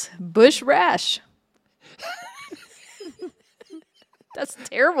Miss Bush Rash. That's a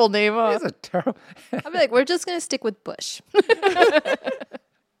terrible name, huh? That's a terrible. I'd be like, we're just going to stick with Bush.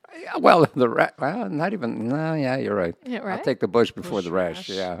 Well, well, not even. No, yeah, you're right. Yeah, right? I'll take the bush before Bush the rash.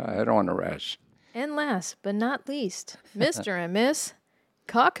 rash. Yeah, I don't want a rash. And last but not least, Mr. and Miss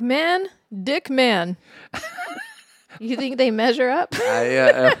Cockman Dickman. You think they measure up?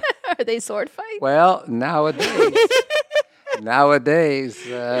 Are they sword fight? Well, nowadays,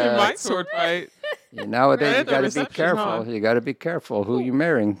 You might sword fight. nowadays you Right, the got to be reception, careful. huh? You got to be careful who you're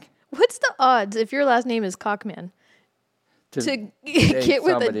marrying. What's the odds if your last name is Cockman to date get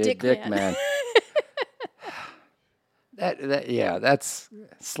with a somebody, dick man? That's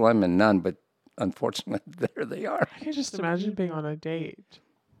slim and none, but unfortunately, there they are. I can just imagine being on a date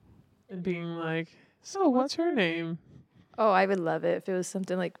and being like, so what's her name? Oh, I would love it if it was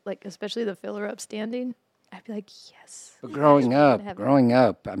something like especially the filler upstanding. I'd be like, yes. But growing up, have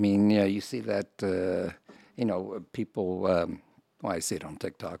I mean, yeah, you see that, people, well, I see it on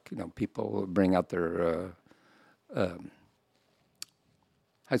TikTok, people bring out their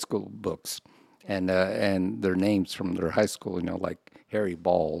high school books and their names from their high school, like Harry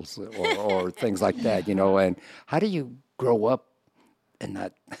Balls or things like that, and how do you grow up and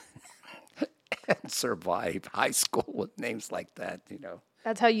not and survive high school with names like that,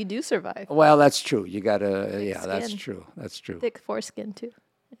 That's how you do survive. Well, that's true. You gotta, yeah, that's skin. true. That's true. Thick foreskin too.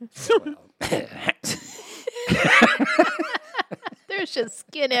 Well, There's just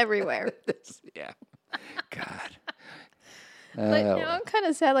skin everywhere. yeah. God. But now I'm kind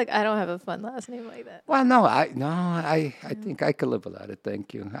of sad. Like I don't have a fun last name like that. Well, no, I think I could live without it.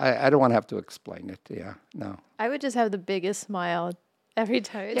 Thank you. I don't want to have to explain it. Yeah, no. I would just have the biggest smile every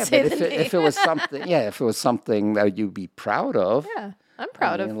time I'd Yeah, say but the name. if it was something that you'd be proud of. Yeah, I'm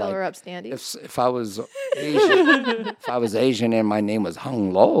proud mean, of filler like, upstanding. If I was Asian, and my name was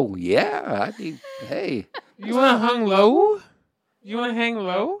Hung Lo, yeah, I'd be. Hey, You want to hang low? You want to hang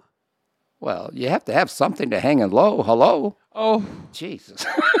low? well, you have to have something to hang in low. Hello, Oh, Jesus.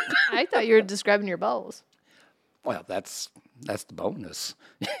 I thought you were describing your balls. Well, that's the bonus.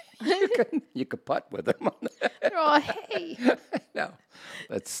 You could putt with them. They're Oh, hey. No,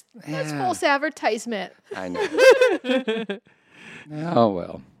 that's False advertisement. I know. Oh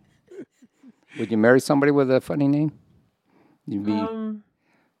well. Would you marry somebody with a funny name? You'd be.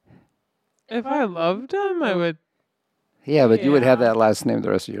 If I loved him, I would. Yeah, but you would have Yeah. that last name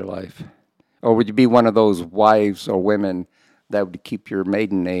the rest of your life. Or would you be one of those wives or women that would keep your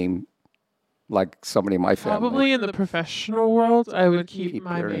maiden name like somebody in my family? Probably in the professional world, I would keep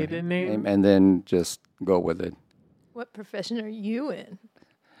my your maiden name. and then just go with it. What profession are you in?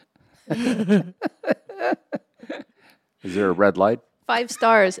 Is there a red light? 5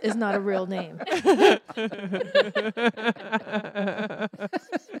 stars is not a real name.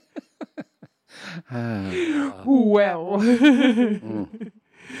 Well, Don't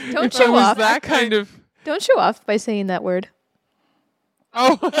if I show was off. that kind of. Don't show off by saying that word.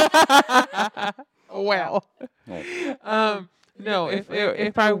 Oh, well. Oh. No,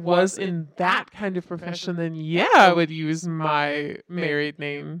 if I was in that kind of profession, then yeah, I would use my married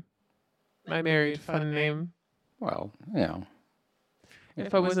name, my married fun name. Well, you know.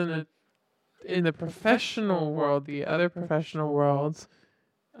 If I was in the professional world, the other professional worlds,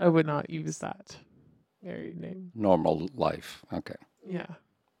 I would not use that married name. Normal life. Okay. Yeah,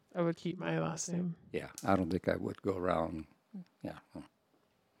 I would keep my last name. Yeah, I don't think I would go around. Yeah.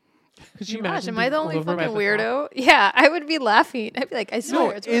 Could you Gosh, imagine? am I the being only pulled over by fucking the cop? weirdo? Yeah, I would be laughing. I'd be like, I swear No,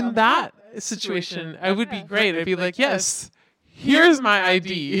 it's real. in that situation, I would be great. I'd be like, yes, here's my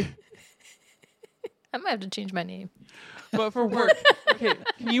ID. I might have to change my name. But for work, okay,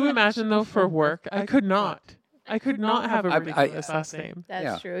 can you imagine though? For work, I could not have a ridiculous last name. That's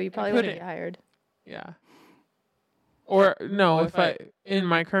Yeah. true. You probably wouldn't couldn't. get hired. Yeah. Or no, if I in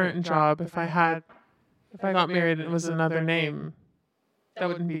my current job, if I got married and it was another name, that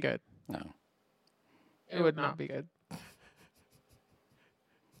wouldn't be good. No. It would not be good.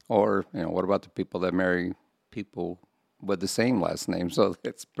 Or, what about the people that marry people with the same last name? So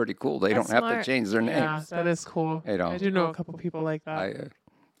it's pretty cool. They That's don't have smart. to change their Yeah, names. that is cool. I do know a couple people like that. I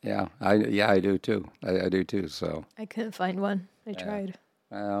do too. I do too. So, I couldn't find one. I tried.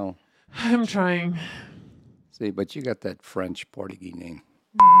 well, I'm trying. see, but you got that French Portuguese name.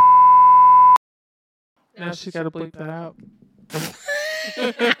 Now she got to bleep that out.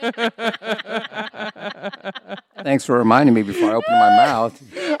 Thanks for reminding me before I open my mouth.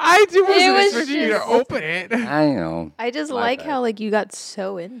 I wasn't was expecting you to just- open it. I know. I just My like bad. how you got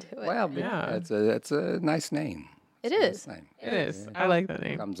so into it. Well, Yeah. it's a nice name. It It's a is. nice name. It is. I like that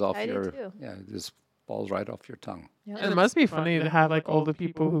name. Comes off I do your too. it just falls right off your tongue. Yep. And it must be funny to have like all the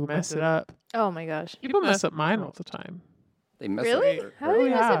people who mess it up. Oh my gosh. People mess up mine all the time. They mess Really? up How did you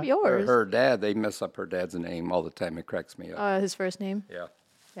mess up yeah. yours? her dad. They mess up her dad's name all the time. It cracks me up. His first name? Yeah,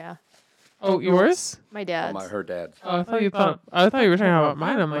 Yeah. Oh, yours? My dad's. her dad's. Oh, I thought you were talking about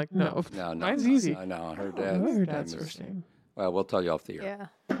mine. I'm like, no. No, Mine's easy. No, her What dad's. was your dad's name is- first name? Well, we'll tell you off the air.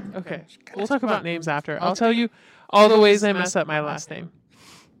 Yeah. Okay. We'll talk about names after. I'll tell you all the ways I mess up my last name.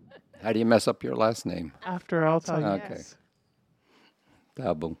 How do you mess up your last name? After I'll tell you. Okay. guys.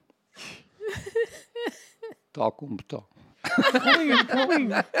 Tabu. Talk. Going.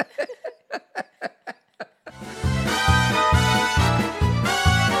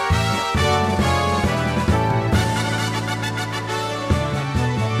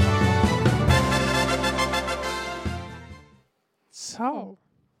 So,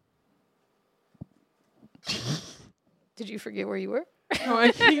 Did you forget where you were? no,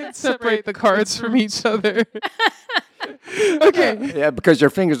 I can't separate the cards from each other. Okay. Yeah, because your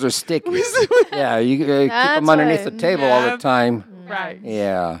fingers are sticky. Yeah, you keep That's them underneath why. the table all the Yeah. time. Right.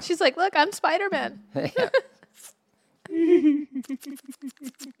 Yeah. She's like, look, I'm Spider-Man.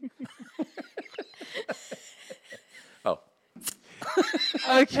 Oh,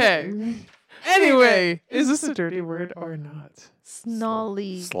 Okay. Anyway, is this a dirty word or not?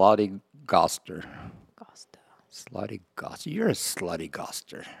 Snolly slutty goster. Gosta. Slutty goster. You're a slutty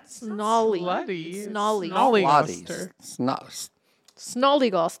goster. Snolly. Slutty. Snolly. Snollygoster.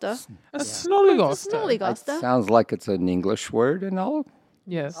 Snollygosta. A snollygoster. Snollygosta. Sounds like it's an English word, and I'll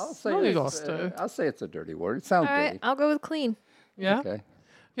Yes. say Snollygoster. I'll say it's a dirty word. It sounds All right, dirty. I'll go with clean. Yeah? Okay.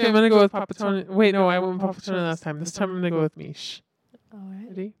 Okay, I'm going to go with Papa Tony. Wait, no, I went with Papa Tony last time. This time I'm going to go with Mish. All right.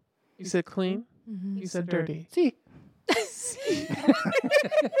 Ready? You said clean? You said dirty. See.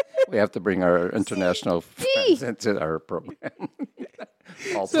 We have to bring our international friends into our program.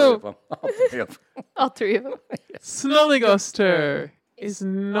 All three So- of them. All three of them. All three of them. Snollygoster is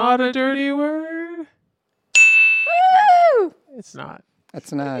not a dirty word. Woo! It's not.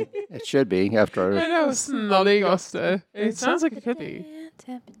 That's not. It should be after. I know, snollygoster. It sounds like it could be. Dance,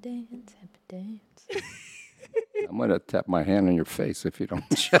 happy dance, happy dance. I'm going to tap my hand on your face if you don't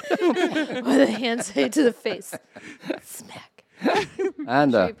shut up. With a hand say to the face. Smack.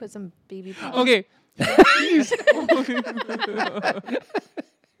 And Should we put some baby powder? Okay.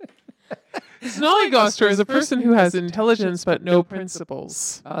 Snollygoster is a person who has intelligence but no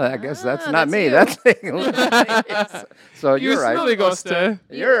principles. I guess that's not that's me. you. That's so you're right. Snollygoster.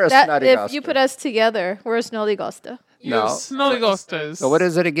 You're a That, snotty if you put us together, we're a snollygoster. You're No. Snollygosters. So what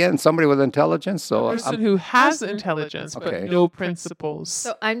is it again? Somebody with intelligence? So A person who has intelligence Okay. but no principles.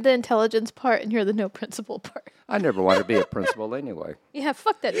 So I'm the intelligence part, and you're the no principle part. I never wanted to be a principal anyway. Yeah,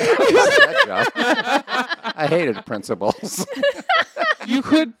 fuck that. Fuck that job. I hated principals. You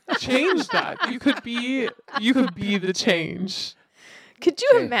could change that. You could be the change. Could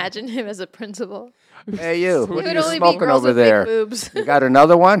you imagine him as a principal? Hey, you. It What are would you only be smoking girls over with there? big boobs. You got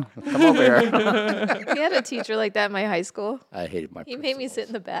another one? Come over here. We had a teacher like that in my high school. I hated my He made me sit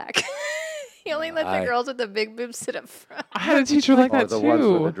in the back. He only let the I- girls with the big boobs sit up front. I had a teacher like Oh, that the ones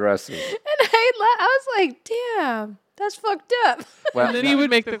with the too. dresses. And I was like, damn, that's fucked up. Well, And then he would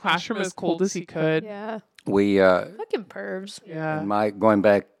make the classroom as cold as he could. Yeah. we Fucking pervs. Yeah. in my going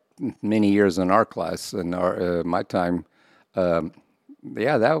back many years in our class in our my time.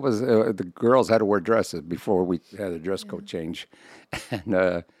 Yeah, that was the girls had to wear dresses before we had a dress code change,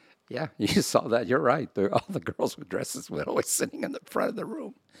 and yeah, you saw that. You're right. All the girls with dresses were always sitting in the front of the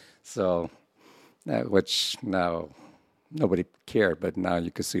room. So, which now nobody cared, but now you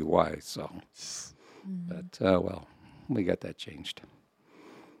can see why. So, but well, we got that changed.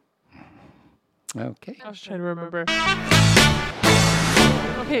 Okay. I was trying to remember.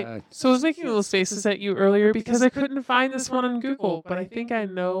 Okay, so I was making little faces at you earlier because I couldn't find this one on Google, but I think I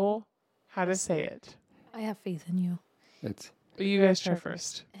know how to say it. I have faith in you. It's But you guys try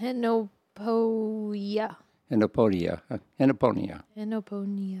first. Henopoia. Enoponia. Enoponia.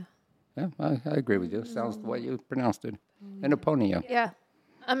 Henoponia. Yeah, I agree with you. Sounds the way you pronounced it. Enoponia. Yeah.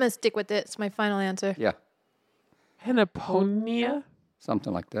 I'm going to stick with it. It's my final answer. Yeah, Henoponia?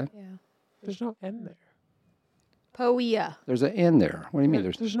 something like that. Yeah. There's no N there. Poia. There's an N there. What do you mean?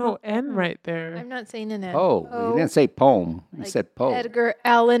 There's no N right there. I'm not saying an N. Oh, you didn't say poem. You Like said Poe. Edgar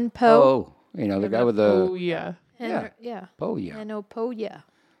Allan Poe. Oh, you know, the guy with the Oh, yeah. Yeah. Poe, yeah. Henopoia.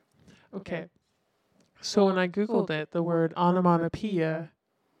 Okay. So when I Googled it, the word onomatopoeia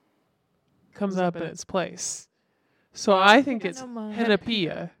comes up in its place. So I think it's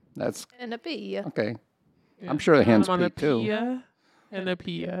henopoeia. That's Henopoia. okay. I'm sure the hens pee too. Onomatopoeia,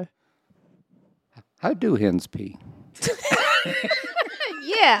 henopoeia. How do hens pee?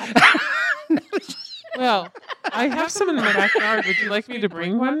 Yeah. Well, I have some in my backyard. Would you like me to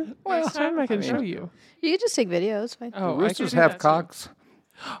bring one next time? I can show you. You can just take videos. Fine. Oh, Do roosters have cocks?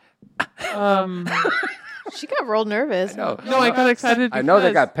 She got real nervous. No. No, I got excited. I know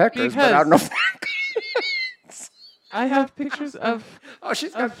they got because- peckers, but I don't know. I have pictures of. Oh,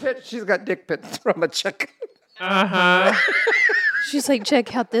 she's got dick pits from a chicken. She's like,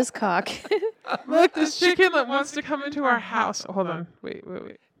 check out this cock. Look, this chicken that wants to come into our house. Hold on. Wait.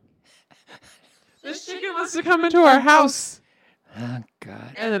 This chicken wants to come into our house. Oh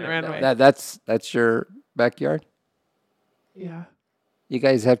God. And then it ran away. That's your backyard? Yeah. You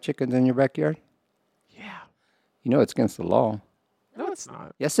guys have chickens in your backyard? Yeah. You know it's against the law. No, it's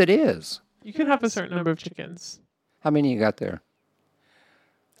not. Yes, it is. You can have a certain number of chickens. How many you got there?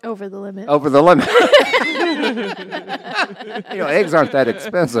 Over the limit. Over the limit. You know, eggs aren't that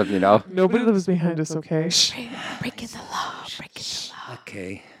expensive, you know. Nobody lives behind us, okay? Breaking the law. Breaking the law.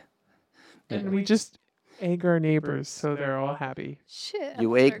 Okay. And we just egg our neighbors so they're all happy. Shit.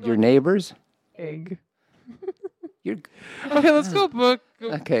 You ate your neighbors? Egg. You're Okay, let's go book.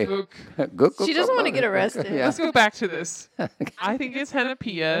 Okay. Book. good. She doesn't want to get arrested. Yeah. Let's go back to this. I think it's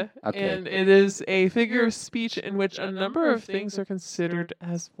henopoeia, Okay. and it is a figure of speech in which a number of things are considered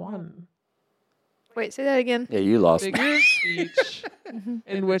as one. Wait, say that again. Yeah, you lost me. Figure of speech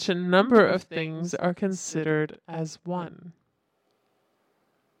in which a number of things are considered as one.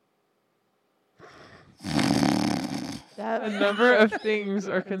 A number of things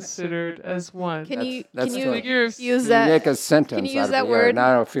are considered as one. Can you that's can the- you Figure of use You that? make a sentence. Can you use out of that it. word? Now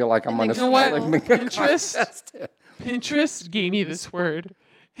I don't feel like I'm on a You know what? spelling bee Pinterest? contest. Pinterest gave me this word.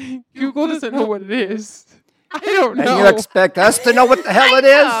 Google doesn't know what it is. I don't And know. you expect us to know what the hell it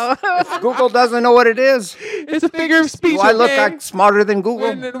is? If Google doesn't know what it is, It's a figure of speech. do I look okay? like smarter than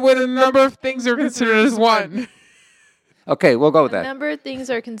Google? when a number of things are considered as one. Okay, we'll go with A that. number of things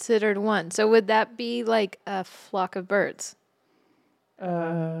are considered one. So would that be like a flock of birds?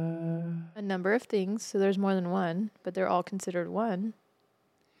 A number of things. So there's more than one, but they're all considered one.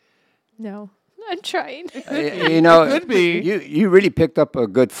 No. I'm trying. You know, Could be. You really picked up a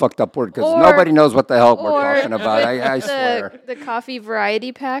good fucked up word because Or- nobody knows what the hell we're Or talking about. I the, swear. the coffee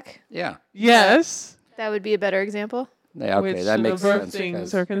variety pack. Yeah. Yes. That would be a better example. Yeah. Okay, Which that makes number of sense. things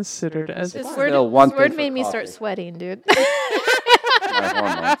 'cause are considered as This It's fun. still one this word thing for made me start coffee. sweating, dude. my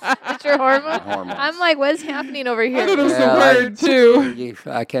hormones. It's your hormone? Hormones. I'm like, what's happening over I thought it here? was Well, the word too.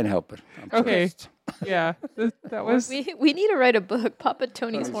 I can't help it. I'm Okay. cursed. Yeah, that was. We need to write a book, Papa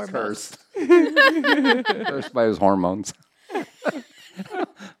Tony's He's hormones. cursed. Cursed by his hormones.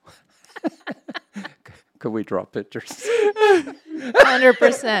 Could we draw pictures?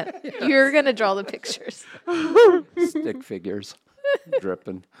 100%. You're gonna draw the pictures. Stick figures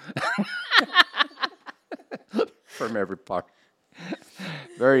dripping from every part.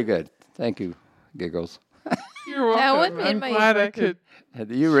 Very good. Thank you, Giggles. You're welcome. That one made I'm my- glad I could.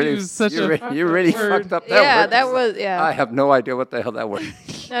 You really, Choose such you, a re- fucked you up really word. fucked up that Yeah, word. that was I have no idea what the hell that word.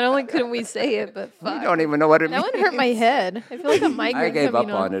 Not only couldn't we say it, but I fuck. don't even know what it That means. one hurt my head. I feel like a migraine. I gave up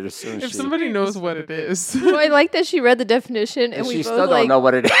coming on it as soon as If she. somebody knows what it is, Well, I like that she read the definition, and and we she both still like. don't know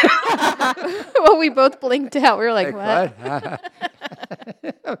what it is. Well, we both blinked out. We were like, what?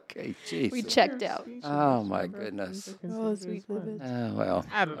 Okay, jeez. We checked out. Oh my goodness. Oh, sweet little bitch. Well.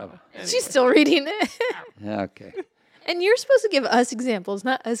 I don't know. She's still reading it. Yeah, okay. And you're supposed to give us examples,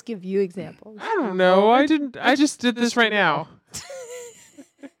 not us give you examples. I don't know. I didn't. I just did this right now.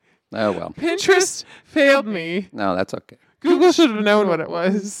 Oh well. Pinterest failed me. No, that's okay. Google should have known what it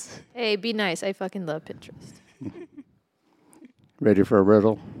was. Hey, be nice. I fucking love Pinterest. Ready for a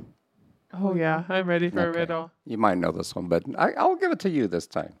riddle? Oh yeah, I'm ready for a Okay. riddle. You might know this one, but I'll give it to you this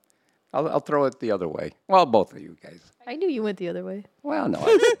time. I'll throw it the other way. Well, both of you guys. I knew you went the other way. Well, no.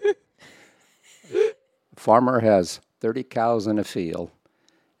 A farmer has 30 cows in a field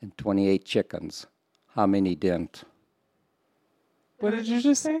and 28 chickens. How many didn't? What did you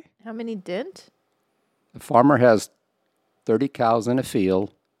just say? How many didn't? The farmer has 30 cows in a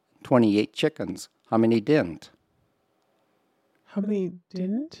field, 28 chickens. How many didn't? How many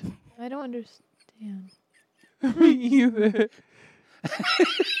didn't? I don't understand. Me either.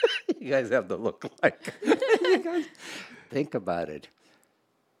 You guys have to look like. You guys think about it.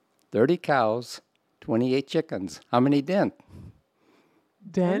 30 cows, 28 chickens. How many didn't?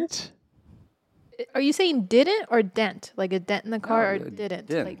 Dent? Are you saying didn't or dent? Like a dent in the car or No, didn't?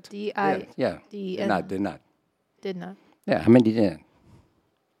 didn't. Like D-I. Yeah. D- Did not. Did not. Did not. Yeah. How many didn't?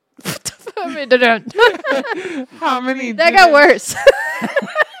 I mean, didn't. How many? That got worse.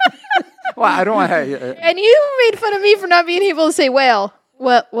 Well, I don't want to. And you made fun of me for not being able to say well.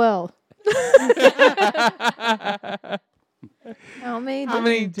 Well. How many? How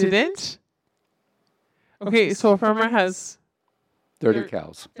many didn't? Okay, so a farmer has 30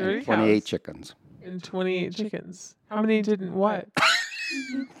 cows. 30 and 28 cows. chickens. and 28 chickens. How many didn't what?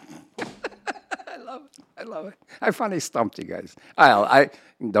 I love it. I finally stumped you guys. I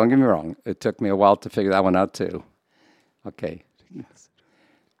don't get me wrong. It took me a while to figure that one out too. Okay.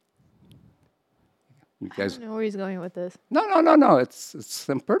 You I guys. don't know where he's going with this. No. It's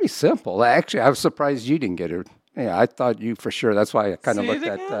pretty simple. Actually, I was surprised you didn't get it. Yeah, I thought you for sure. That's why I kind of Say looked it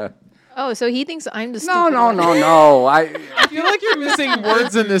at. again? Oh, so he thinks I'm the No. stupid one. I feel like you're missing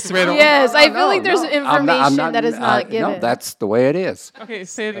words in this riddle. Yes, I feel No, like there's no. information that is not given. No, that's the way it is. Okay,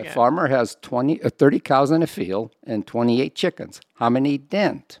 say it A again. farmer has 30 cows in a field and 28 chickens. How many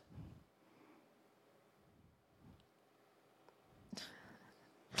didn't?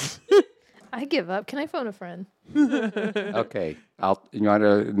 I give up. Can I phone a friend? Okay. You want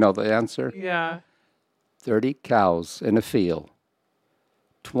to know the answer? Yeah. 30 cows in a field.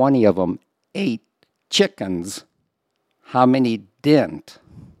 20 of them ate chickens. How many didn't?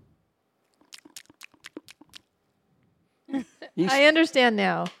 I understand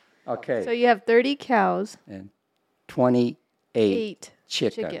now. Okay. So you have 30 cows, And 28 8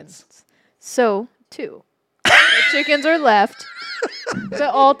 chickens. So 2. The chickens are left, but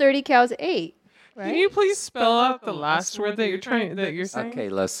all 30 cows ate. Can you please spell out the last word that you're saying? Okay,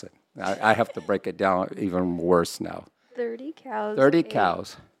 listen. I have to break it down even worse now. 30 cows. 30 ate.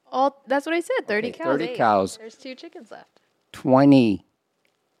 cows. That's what I said. 30 Okay, cows. 30 ate. cows. There's 2 chickens left.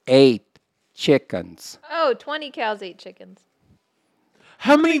 28 chickens. Oh, 20 cows ate chickens.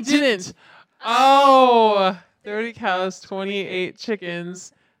 How many didn't? Oh, 30 cows, 28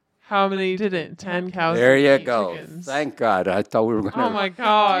 chickens. How many didn't? 10 cows. There and you 8 go. chickens. Thank God. I thought we were going Oh to my go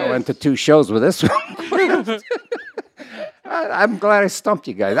god. into 2 shows with this one. I'm glad I stumped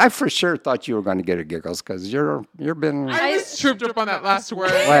you guys. I for sure thought you were going to get a giggles because you've been. I was tripped up on that last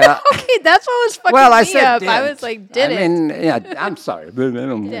word. Well, Okay, that's what was fucking well, I me said up. I didn't. was like, didn't. I mean, yeah, I'm sorry. But I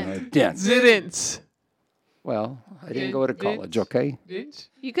don't Didn't. didn't. Didn't. Well, I didn't go to college, Did- okay? Did?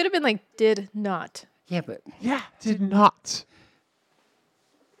 You could have been like, did not. Yeah, but Yeah, did not.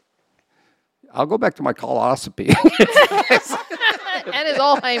 I'll go back to my coloscopy. And his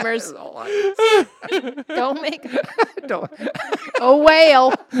Alzheimer's. Don't make Don't- a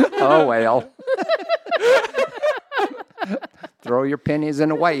whale. Oh, well. Throw your pennies in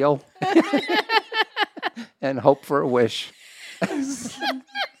a whale and hope for a wish.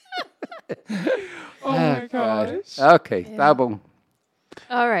 Oh my God. gosh. Okay, Babu,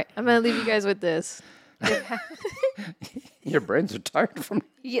 All right, I'm gonna leave you guys with this. your brains are tired from.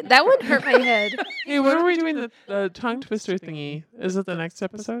 Yeah, that would hurt my head. Hey, when are we doing the tongue twister thingy? Is it the next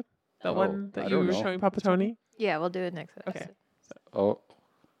episode? That one I that you don't were know. showing Papa Tony? Yeah, we'll do it next episode. Okay. Oh,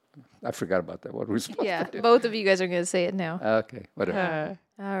 I forgot about that. What were we supposed Yeah, to do? both of you guys are gonna say it now. Okay, whatever.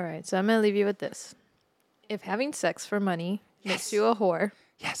 All right, so I'm gonna leave you with this. If having sex for money makes you a whore,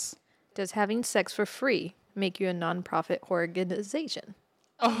 Yes. does having sex for free make you a non-profit organization?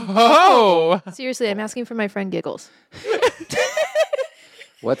 Oh! Seriously, I'm asking for my friend Giggles.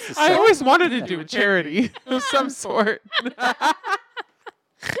 What's the I sex? always wanted to do a charity of some sort.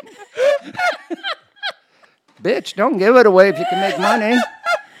 Bitch, don't give it away if you can make money.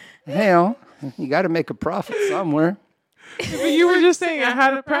 Hell, you got to make a profit somewhere. But you were just saying I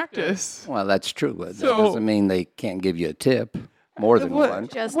had to practice. Well, that's true, but that So- doesn't mean they can't give you a tip. More than one.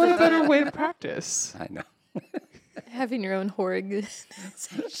 Just What a the- better way to practice? I know. having your own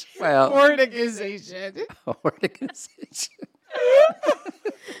organization. Well, Organization. organization.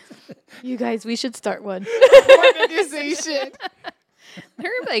 You guys, we should start one. Organization.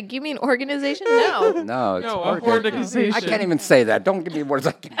 They're like, you mean organization? No. No, it's No, a organization. organization. I can't even say that. Don't give me words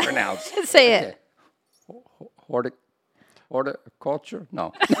I can pronounce. Say it. Horticulture?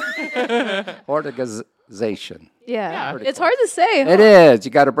 No. Organization. Yeah. Yeah. It's hard to say. Huh? It is.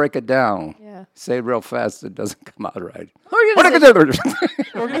 You got to break it down. Yeah. Say it real fast. It doesn't come out right. Organization.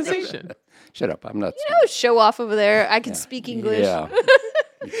 Organization. Shut up. I'm not. Oh, show off over there. I can speak English. Yeah.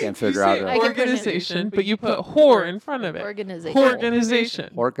 You can't You figure out say I can organization, but you put whore in front of it. Organization.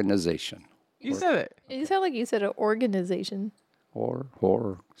 Organization. organization. You said it. You sound like you said an organization. Or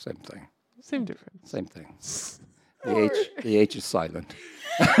same thing. Same difference. Same thing. The H is silent.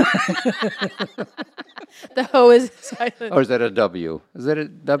 The ho is silent. Or is that a W? Is that a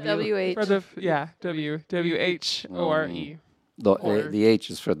W? WH. For the WHORE. The H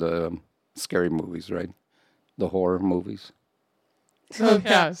is for the scary movies, right? The horror movies. Oh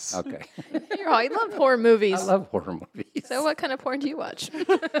yes. Okay. I love horror movies. I love horror movies. So what kind of porn do you watch?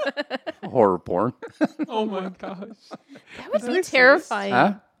 Horror porn. Oh my gosh. That would that be exist? terrifying.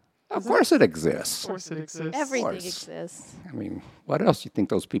 Huh? Of course it exists. Of course it exists. Everything course. exists. I mean, what else do you think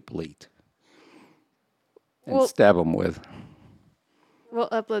those people eat? And Well- stab them with? We'll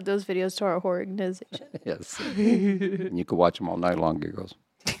upload those videos to our horror organization. Yes. And you could watch them all night long, it goes.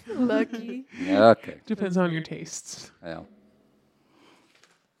 Lucky. Okay. Depends on your tastes. Yeah.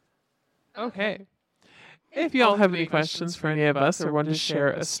 Okay. If y'all have any questions for any of us or want to share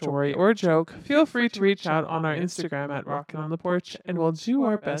a story or joke, feel free to reach out on our Instagram at Rockin' on the Porch, and we'll do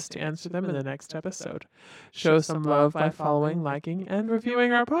our best to answer them in the next episode. Show some love by following, liking, and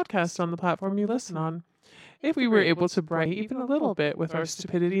reviewing our podcast on the platform you listen on. If we were able to brighten even a little bit with our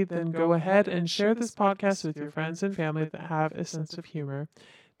stupidity, then go ahead and share this podcast with your friends and family that have a sense of humor.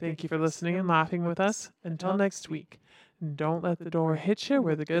 Thank you for listening and laughing with us. Until next week, don't let the door hit you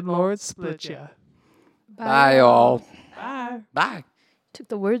where the good Lord split you. Bye, all. Bye. Bye. Took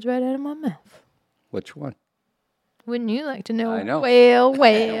the words right out of my mouth. Which one? Wouldn't you like to know? I know. Whale,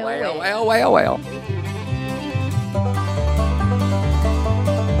 Whale, whale, whale.